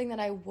there's something that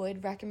I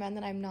would recommend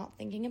that I'm not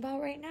thinking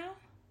about right now.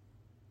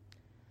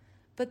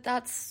 But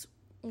that's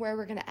where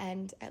we're going to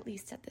end, at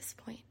least at this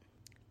point.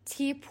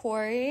 T.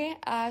 Pori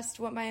asked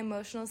what my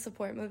emotional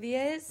support movie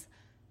is.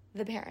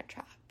 The Parent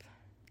Trap.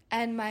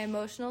 And my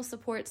emotional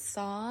support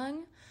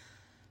song,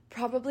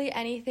 probably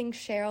anything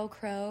Sheryl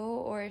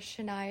Crow or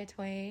Shania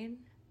Twain.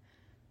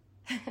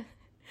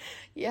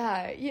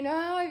 Yeah, you know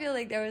how I feel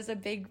like there was a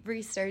big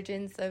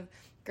resurgence of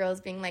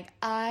girls being like,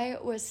 I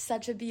was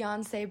such a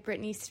Beyonce,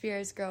 Britney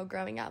Spears girl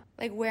growing up.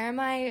 Like, where are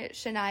my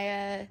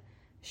Shania,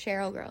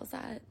 Sheryl girls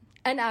at?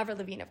 And Avril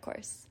Lavigne, of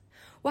course.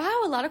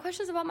 Wow, a lot of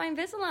questions about my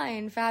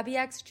Invisalign.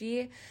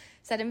 FabbyXG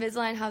said,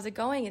 Invisalign, how's it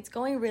going? It's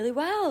going really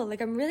well.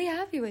 I'm really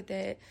happy with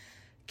it.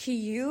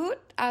 Cute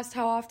asked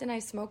how often I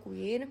smoke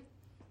weed.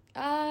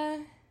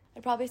 I'd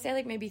probably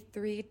say maybe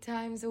 3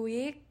 times a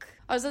week.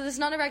 Oh, so this is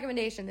not a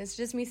recommendation. This is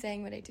just me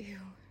saying what I do.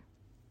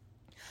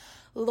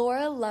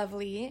 Laura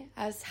Lovely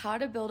asked how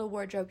to build a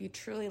wardrobe you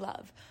truly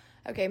love.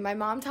 Okay, my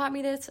mom taught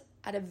me this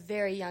at a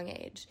very young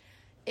age.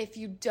 If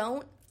you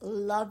don't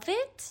love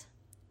it,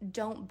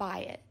 don't buy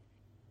it.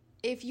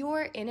 If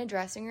you're in a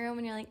dressing room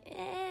and you're like,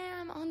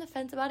 I'm on the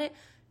fence about it,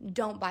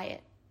 don't buy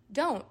it.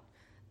 Don't.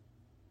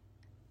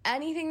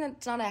 Anything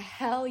that's not a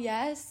hell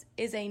yes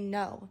is a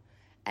no.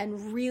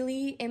 And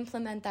really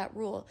implement that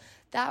rule.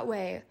 That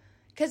way,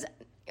 because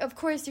of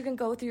course you can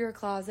go through your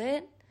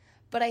closet,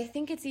 but I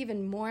think it's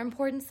even more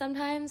important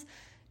sometimes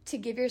to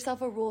give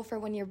yourself a rule for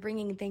when you're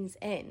bringing things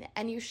in.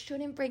 And you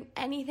shouldn't bring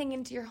anything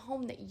into your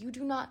home that you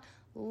do not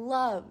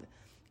love.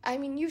 I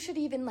mean, you should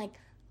even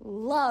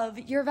love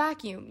your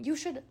vacuum. You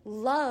should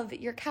love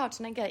your couch.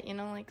 And I get,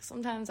 like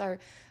sometimes our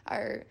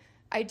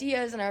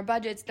ideas and our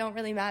budgets don't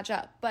really match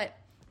up. But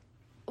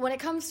when it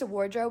comes to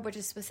wardrobe, which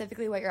is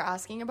specifically what you're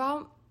asking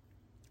about,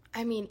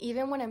 I mean,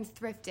 even when I'm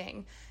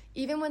thrifting,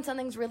 even when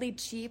something's really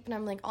cheap and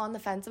I'm like on the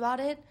fence about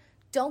it,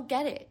 don't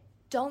get it.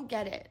 Don't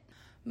get it.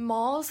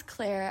 Malls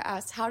Claire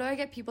asked, how do I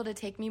get people to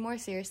take me more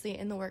seriously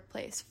in the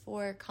workplace?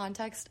 For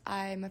context,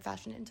 I'm a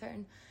fashion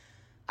intern.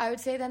 I would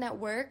say then at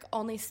work,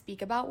 only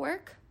speak about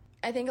work.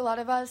 I think a lot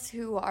of us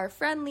who are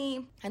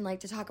friendly and like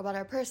to talk about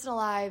our personal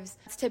lives,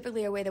 it's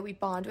typically a way that we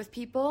bond with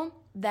people.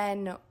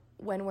 Then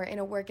when we're in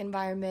a work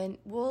environment,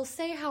 we'll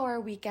say how our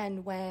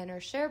weekend went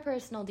or share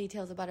personal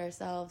details about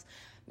ourselves.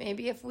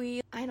 Maybe if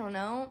we,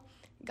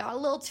 got a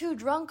little too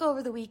drunk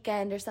over the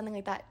weekend or something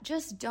like that,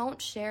 just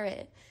don't share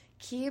it.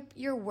 Keep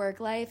your work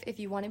life, if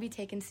you want to be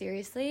taken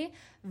seriously,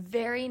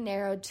 very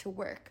narrowed to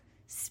work.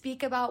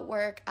 Speak about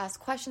work, ask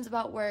questions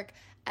about work,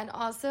 and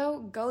also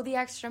go the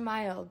extra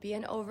mile. Be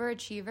an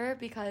overachiever,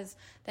 because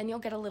then you'll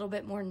get a little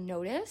bit more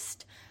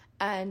noticed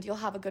and you'll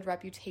have a good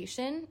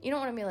reputation. You don't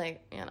want to be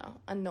like,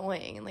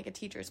 annoying and like a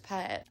teacher's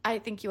pet. I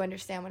think you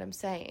understand what I'm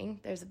saying.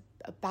 There's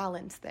a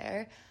balance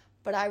there.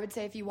 But I would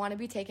say if you want to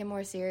be taken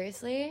more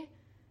seriously,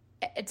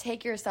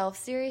 take yourself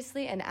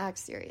seriously and act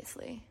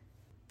seriously.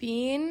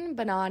 Bean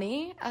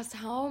Banani asked,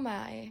 how am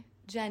I?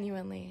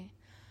 Genuinely.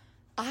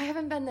 I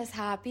haven't been this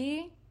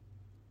happy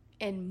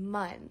in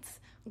months.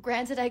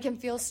 Granted, I can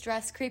feel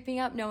stress creeping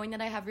up knowing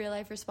that I have real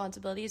life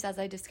responsibilities, as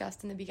I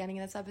discussed in the beginning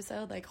of this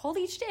episode. Like,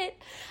 holy shit,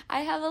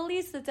 I have a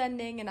lease that's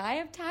ending and I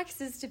have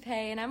taxes to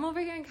pay and I'm over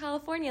here in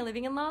California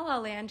living in La La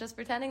Land just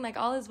pretending like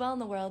all is well in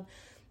the world.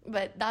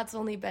 But that's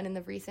only been in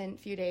the recent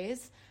few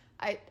days.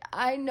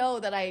 I know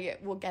that I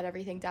will get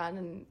everything done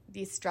and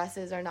these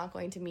stresses are not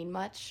going to mean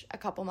much a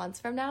couple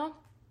months from now.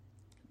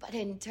 But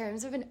in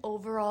terms of an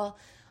overall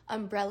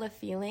umbrella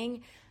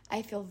feeling,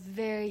 I feel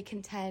very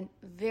content,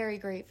 very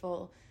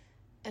grateful,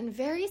 and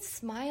very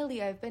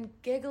smiley. I've been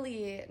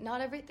giggly. Not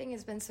everything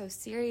has been so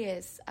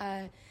serious.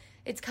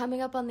 It's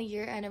coming up on the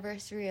year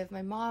anniversary of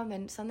my mom,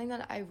 and something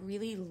that I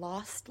really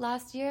lost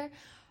last year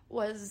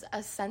was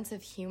a sense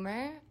of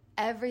humor.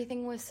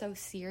 Everything was so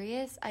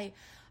serious.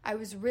 I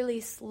was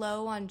really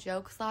slow on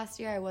jokes last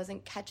year. I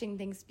wasn't catching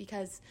things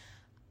because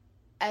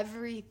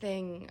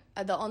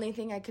the only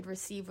thing I could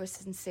receive was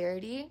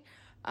sincerity.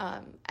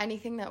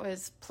 Anything that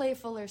was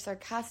playful or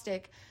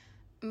sarcastic,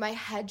 my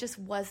head just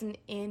wasn't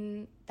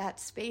in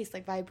that space.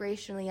 Like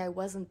vibrationally, I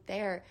wasn't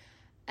there.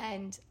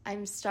 And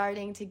I'm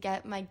starting to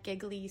get my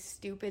giggly,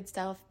 stupid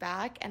self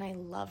back, and I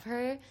love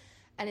her.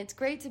 And it's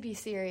great to be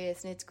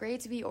serious, and it's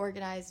great to be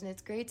organized, and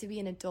it's great to be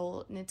an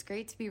adult, and it's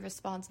great to be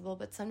responsible,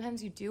 but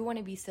sometimes you do want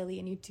to be silly,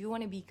 and you do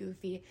want to be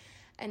goofy,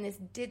 and this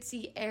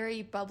ditzy,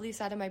 airy, bubbly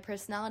side of my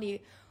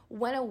personality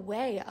went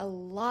away a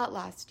lot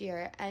last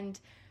year, and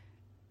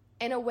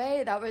in a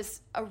way, that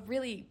was a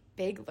really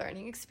big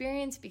learning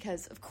experience,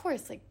 because, of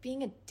course, like,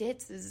 being a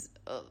ditz is,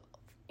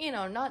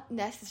 not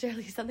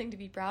necessarily something to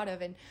be proud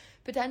of, and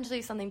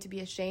potentially something to be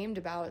ashamed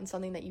about, and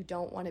something that you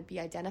don't want to be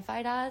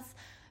identified as.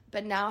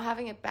 But now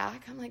having it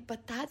back, I'm like,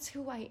 but that's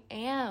who I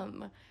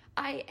am.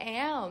 I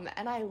am,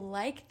 and I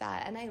like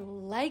that, and I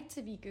like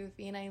to be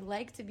goofy, and I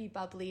like to be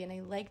bubbly, and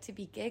I like to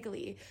be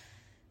giggly.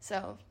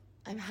 So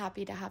I'm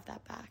happy to have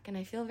that back, and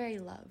I feel very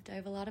loved. I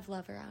have a lot of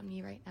love around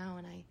me right now,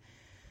 and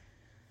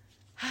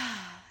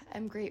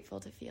I'm grateful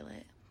to feel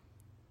it.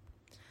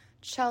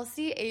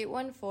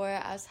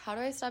 Chelsea814 asks, how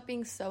do I stop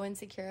being so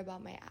insecure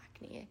about my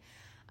acne?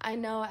 I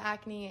know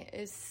acne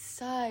is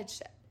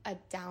such a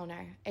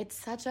downer. It's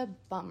such a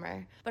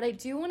bummer. But I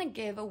do want to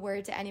give a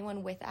word to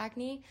anyone with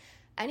acne.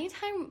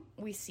 Anytime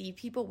we see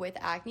people with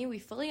acne, we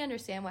fully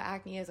understand what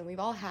acne is, and we've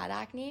all had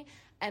acne.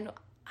 And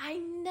I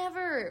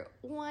never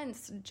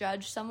once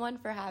judge someone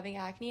for having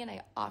acne, and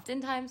I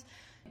oftentimes,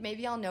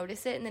 maybe I'll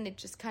notice it and then it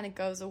just kind of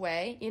goes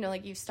away.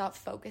 Like you stop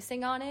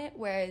focusing on it.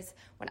 Whereas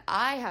when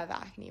I have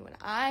acne, when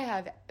I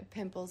have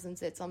pimples and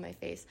zits on my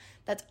face,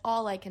 that's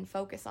all I can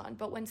focus on.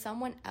 But when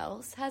someone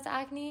else has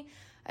acne,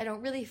 I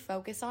don't really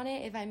focus on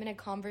it. If I'm in a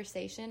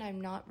conversation,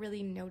 I'm not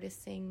really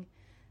noticing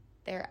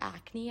their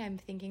acne. I'm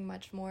thinking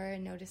much more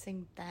and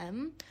noticing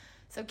them.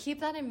 So keep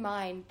that in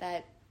mind,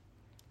 that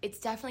it's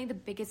definitely the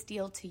biggest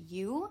deal to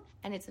you,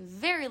 and it's a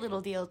very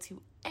little deal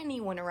to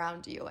anyone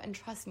around you. And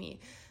trust me,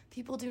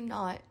 people do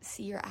not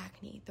see your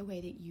acne the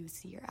way that you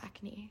see your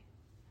acne.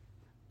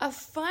 A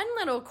fun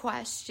little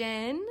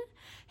question.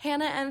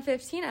 Hannah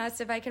M15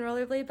 asked if I can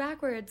rollerblade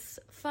backwards.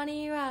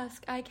 Funny you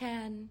ask, I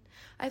can.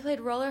 I played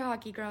roller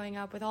hockey growing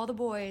up with all the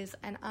boys,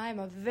 and I'm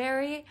a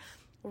very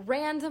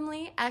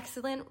randomly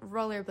excellent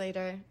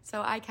rollerblader,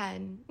 so I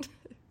can.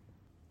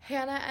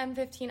 Hannah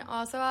M15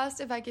 also asked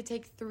if I could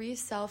take 3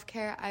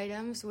 self-care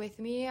items with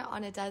me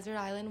on a desert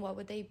island, what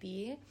would they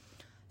be?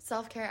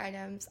 Self-care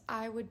items,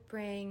 I would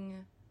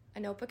bring a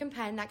notebook and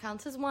pen, that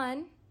counts as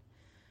 1.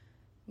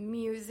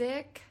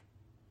 Music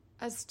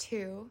as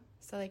 2,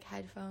 so like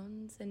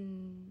headphones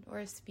or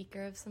a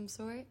speaker of some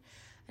sort.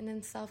 And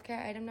then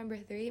self-care item number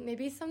 3,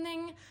 maybe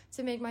something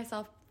to make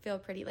myself feel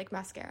pretty, like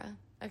mascara.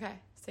 Okay,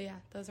 So yeah,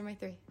 those are my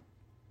 3.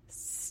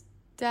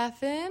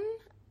 Stefan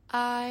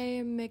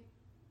I.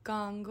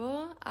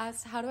 McGongle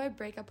asked, how do I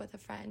break up with a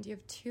friend? You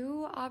have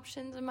 2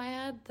 options in my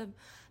head.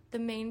 The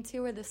main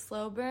 2 are the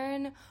slow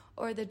burn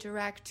or the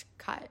direct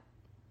cut.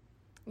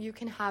 You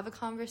can have a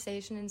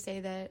conversation and say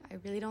that I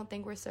really don't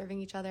think we're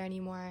serving each other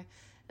anymore,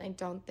 and I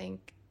don't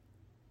think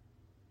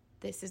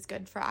this is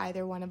good for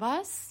either one of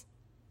us.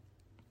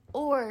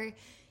 Or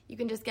you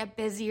can just get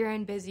busier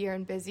and busier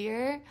and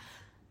busier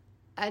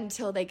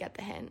until they get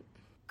the hint.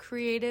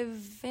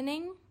 Creative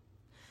inning.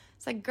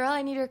 It's like, girl,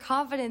 I need your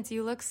confidence.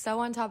 You look so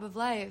on top of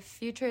life.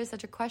 Future is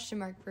such a question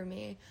mark for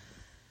me.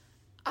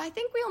 I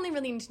think we only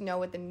really need to know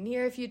what the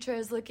near future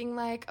is looking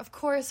like. Of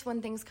course,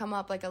 when things come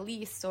up like a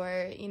lease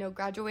or,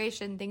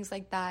 graduation, things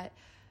like that.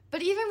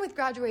 But even with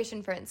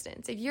graduation, for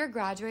instance, if you're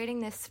graduating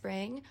this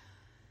spring,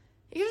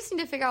 you just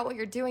need to figure out what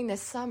you're doing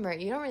this summer.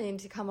 You don't really need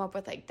to come up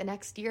with like the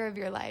next year of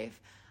your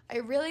life. I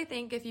really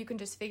think if you can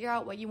just figure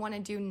out what you want to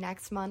do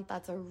next month,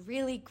 that's a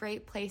really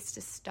great place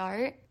to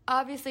start.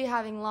 Obviously,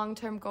 having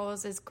long-term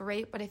goals is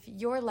great, but if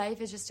your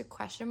life is just a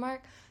question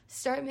mark,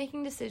 start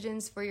making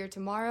decisions for your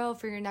tomorrow,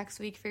 for your next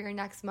week, for your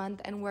next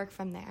month, and work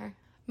from there.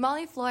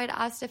 Molly Floyd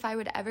asked if I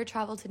would ever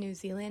travel to New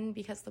Zealand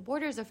because the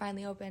borders are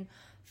finally open.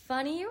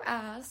 Funny you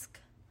ask,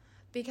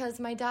 because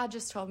my dad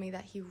just told me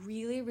that he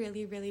really,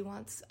 really, really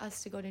wants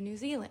us to go to New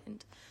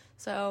Zealand.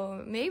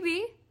 So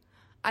maybe.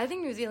 I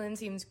think New Zealand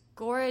seems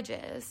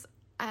gorgeous,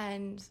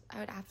 and I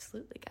would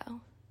absolutely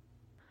go.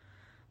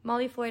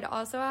 Molly Floyd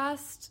also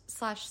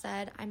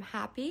asked/said, I'm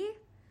happy,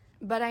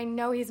 but I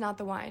know he's not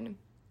the one.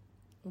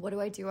 What do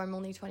I do? I'm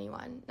only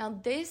 21.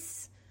 Now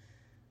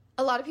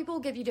a lot of people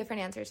will give you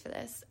different answers for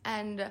this,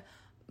 and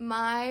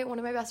one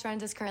of my best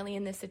friends is currently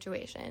in this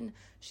situation.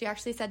 She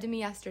actually said to me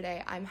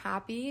yesterday, I'm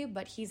happy,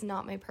 but he's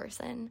not my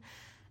person.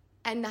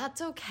 And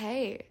that's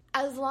okay,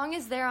 as long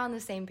as they're on the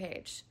same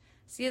page.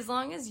 See, as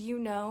long as you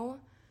know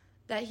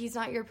that he's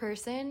not your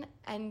person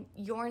and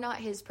you're not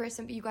his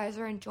person, but you guys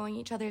are enjoying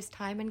each other's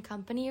time and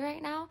company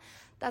right now,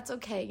 that's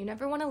okay. You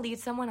never want to lead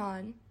someone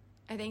on.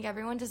 I think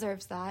everyone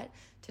deserves that,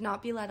 to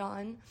not be led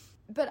on.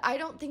 But I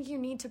don't think you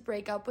need to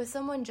break up with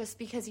someone just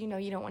because you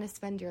don't want to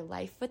spend your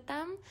life with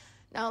them.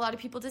 Now, a lot of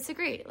people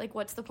disagree. Like,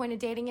 what's the point of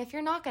dating if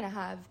you're not going to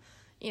have,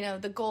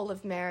 the goal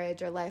of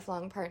marriage or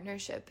lifelong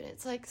partnership? And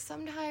it's like,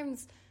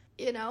 sometimes,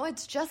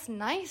 it's just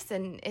nice.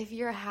 And if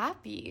you're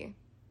happy,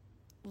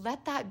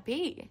 let that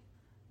be.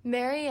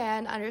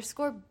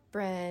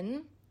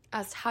 Marianne_Bryn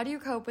asked, how do you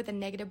cope with a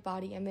negative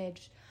body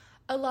image?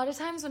 A lot of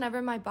times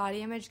whenever my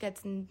body image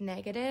gets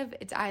negative,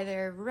 it's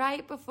either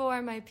right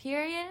before my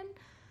period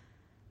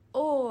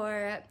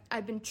or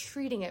I've been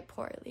treating it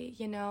poorly.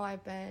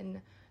 I've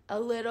been a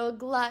little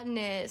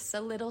gluttonous,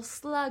 a little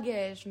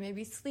sluggish,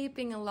 maybe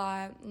sleeping a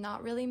lot,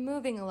 not really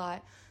moving a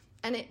lot.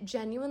 And it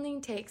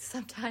genuinely takes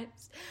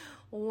sometimes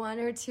 1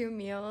 or 2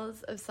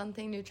 meals of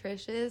something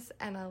nutritious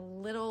and a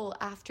little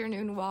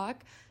afternoon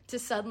walk to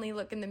suddenly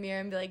look in the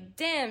mirror and be like,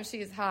 damn,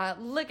 she's hot,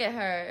 look at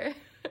her.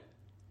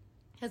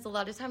 Because a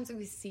lot of times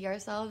we see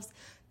ourselves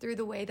through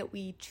the way that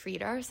we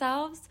treat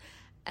ourselves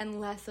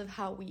and less of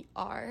how we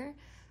are.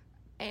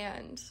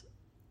 And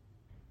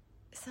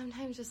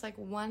sometimes just like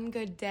one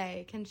good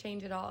day can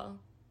change it all.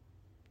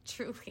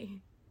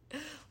 Truly.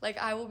 Like,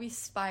 I will be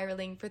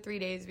spiraling for 3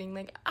 days being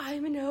like,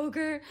 I'm an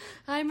ogre,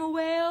 I'm a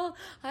whale,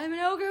 I'm an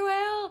ogre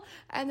whale.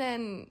 And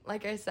then,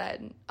 like I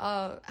said,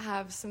 I'll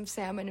have some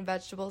salmon and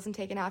vegetables and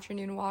take an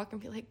afternoon walk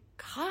and be like,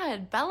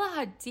 God, Bella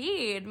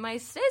Hadid, my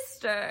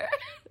sister.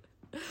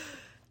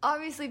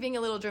 Obviously being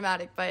a little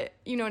dramatic, but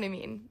you know what I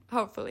mean,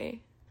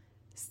 hopefully.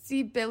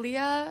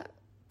 Sibilia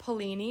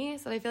Polini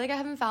said, I feel like I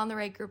haven't found the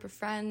right group of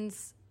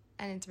friends,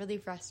 and it's really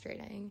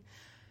frustrating.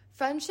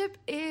 Friendship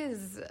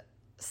is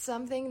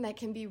something that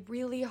can be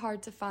really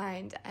hard to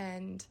find,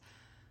 and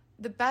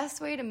the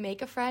best way to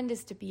make a friend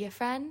is to be a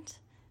friend.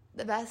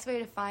 The best way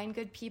to find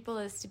good people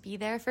is to be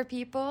there for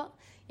people.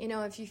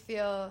 If you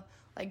feel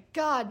like,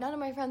 God, none of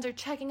my friends are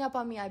checking up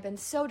on me, I've been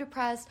so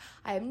depressed,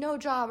 I have no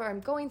job, or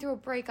I'm going through a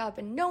breakup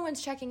and no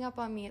one's checking up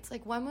on me. It's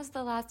like, when was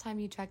the last time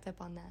you checked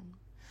up on them?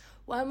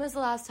 When was the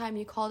last time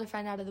you called a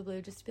friend out of the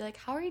blue just to be like,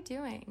 how are you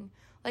doing?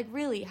 Like,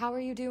 really, how are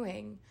you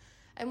doing?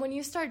 And when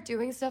you start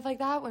doing stuff like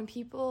that, when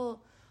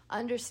people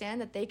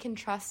understand that they can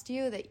trust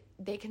you, that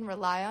they can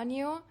rely on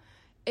you,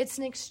 it's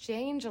an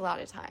exchange a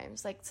lot of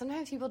times. Like,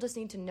 sometimes people just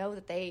need to know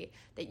that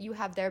you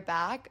have their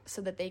back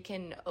so that they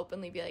can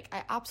openly be like,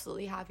 I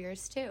absolutely have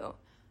yours too.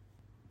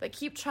 But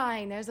keep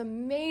trying. There's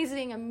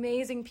amazing,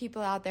 amazing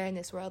people out there in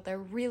this world. There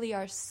really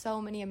are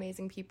so many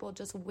amazing people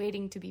just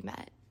waiting to be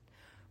met.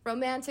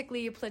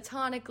 Romantically,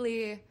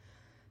 platonically,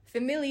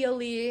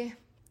 familially,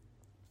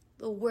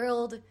 the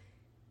world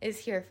is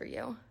here for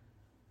you.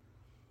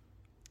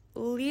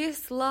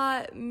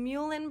 Liesla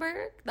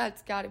Muhlenberg,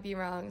 that's gotta be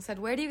wrong, said,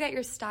 where do you get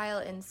your style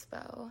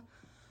inspo?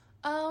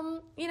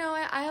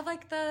 I have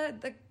like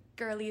the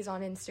girlies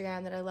on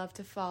Instagram that I love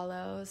to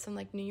follow. Some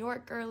like New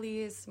York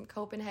girlies, some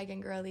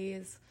Copenhagen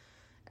girlies.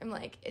 I'm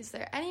like, is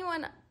there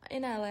anyone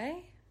in LA?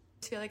 I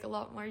feel like a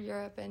lot more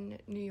Europe and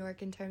New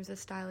York in terms of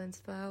style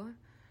inspo.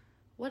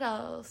 What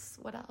else?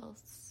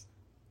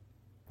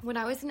 When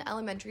I was in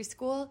elementary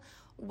school,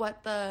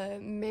 what the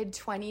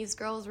mid-20s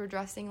girls were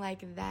dressing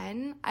like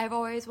then, I've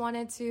always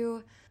wanted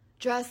to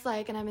dress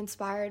like, and I'm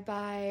inspired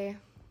by,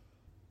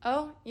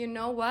 oh, you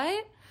know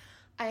what?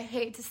 I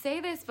hate to say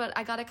this, but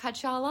I gotta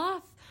cut y'all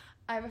off.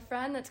 I have a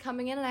friend that's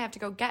coming in and I have to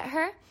go get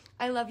her.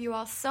 I love you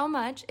all so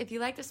much. If you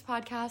like this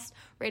podcast,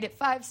 rate it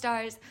 5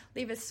 stars.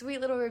 Leave a sweet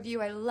little review.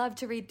 I love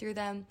to read through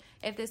them.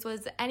 If this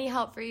was any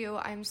help for you,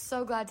 I'm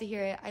so glad to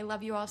hear it. I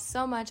love you all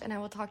so much, and I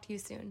will talk to you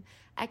soon.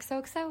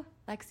 XOXO,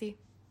 Lexi.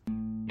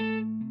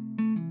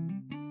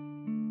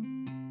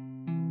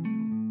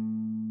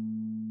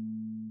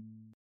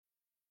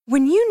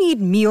 When you need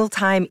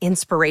mealtime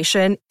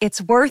inspiration, it's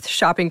worth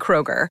shopping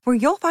Kroger, where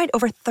you'll find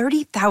over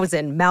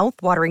 30,000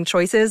 mouth-watering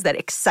choices that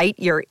excite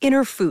your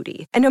inner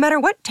foodie. And no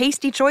matter what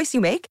tasty choice you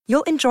make,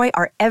 you'll enjoy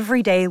our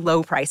everyday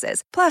low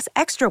prices, plus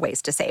extra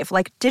ways to save,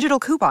 like digital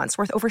coupons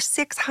worth over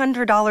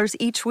 $600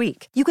 each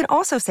week. You can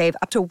also save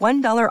up to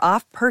 $1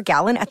 off per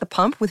gallon at the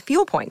pump with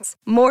fuel points.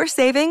 More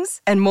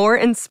savings and more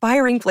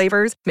inspiring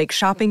flavors make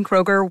shopping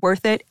Kroger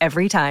worth it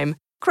every time.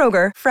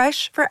 Kroger,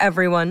 fresh for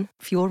everyone.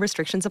 Fuel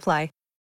restrictions apply.